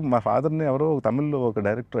నాకు మా ఫాదర్ని ఎవరో తమిళ్లో ఒక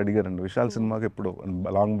director అడిగారండి విశాల్ సినిమాకి ఎప్పుడు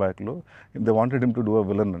లాంగ్ బ్యాక్లో, they wanted him to do a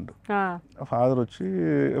villain అండి. ఫాదర్ వచ్చి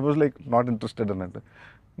it was like not interested అన్నట్టు.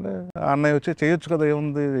 అన్నయ్య వచ్చి చేయొచ్చు కదా,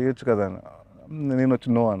 ఏముంది చేయొచ్చు కదా అని. నేను వచ్చి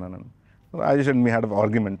నో అన్నాను. Rajesh and me had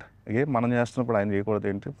argument, మనం చేస్తున్నప్పుడు ఆయన చేయకూడదు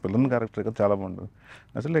ఏంటి, పిల్లల క్యారెక్టర్ కదా చాలా బాగుంటుంది.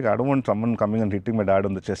 అసలు like I don't want someone coming and hitting my dad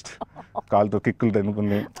on the chest, కాలుతో కిక్కులు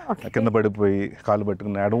తెనుకుని కింద పడిపోయి కాలు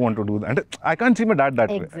పట్టుకుని I don't want to do అంటే I can't see my dad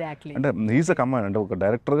that way. అంటే హీస్ అ కమాండ్, అంటే ఒక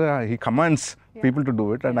డైరెక్టర్గా he commands people to do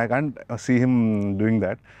it and I can't see him doing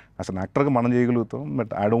that. అసలు యాక్టర్గా మనం చేయగలుగుతాం,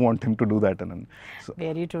 but I don't want him to do that అని.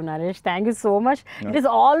 Very true Naresh, thank you so much. It is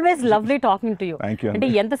always lovely talking to you. అంటే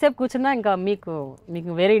ఎంతసేపు కూర్చున్నా ఇంకా మీకు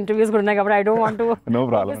వేరే ఇంటర్వ్యూస్ కూడా ఉన్నాయి కాబట్టి I don't want to know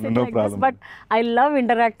problem, but I love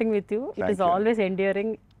interacting with you. It is always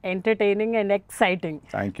enduring, entertaining and exciting.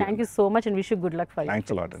 Thank you so much and wish you good luck for Thanks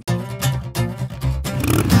you. a lot.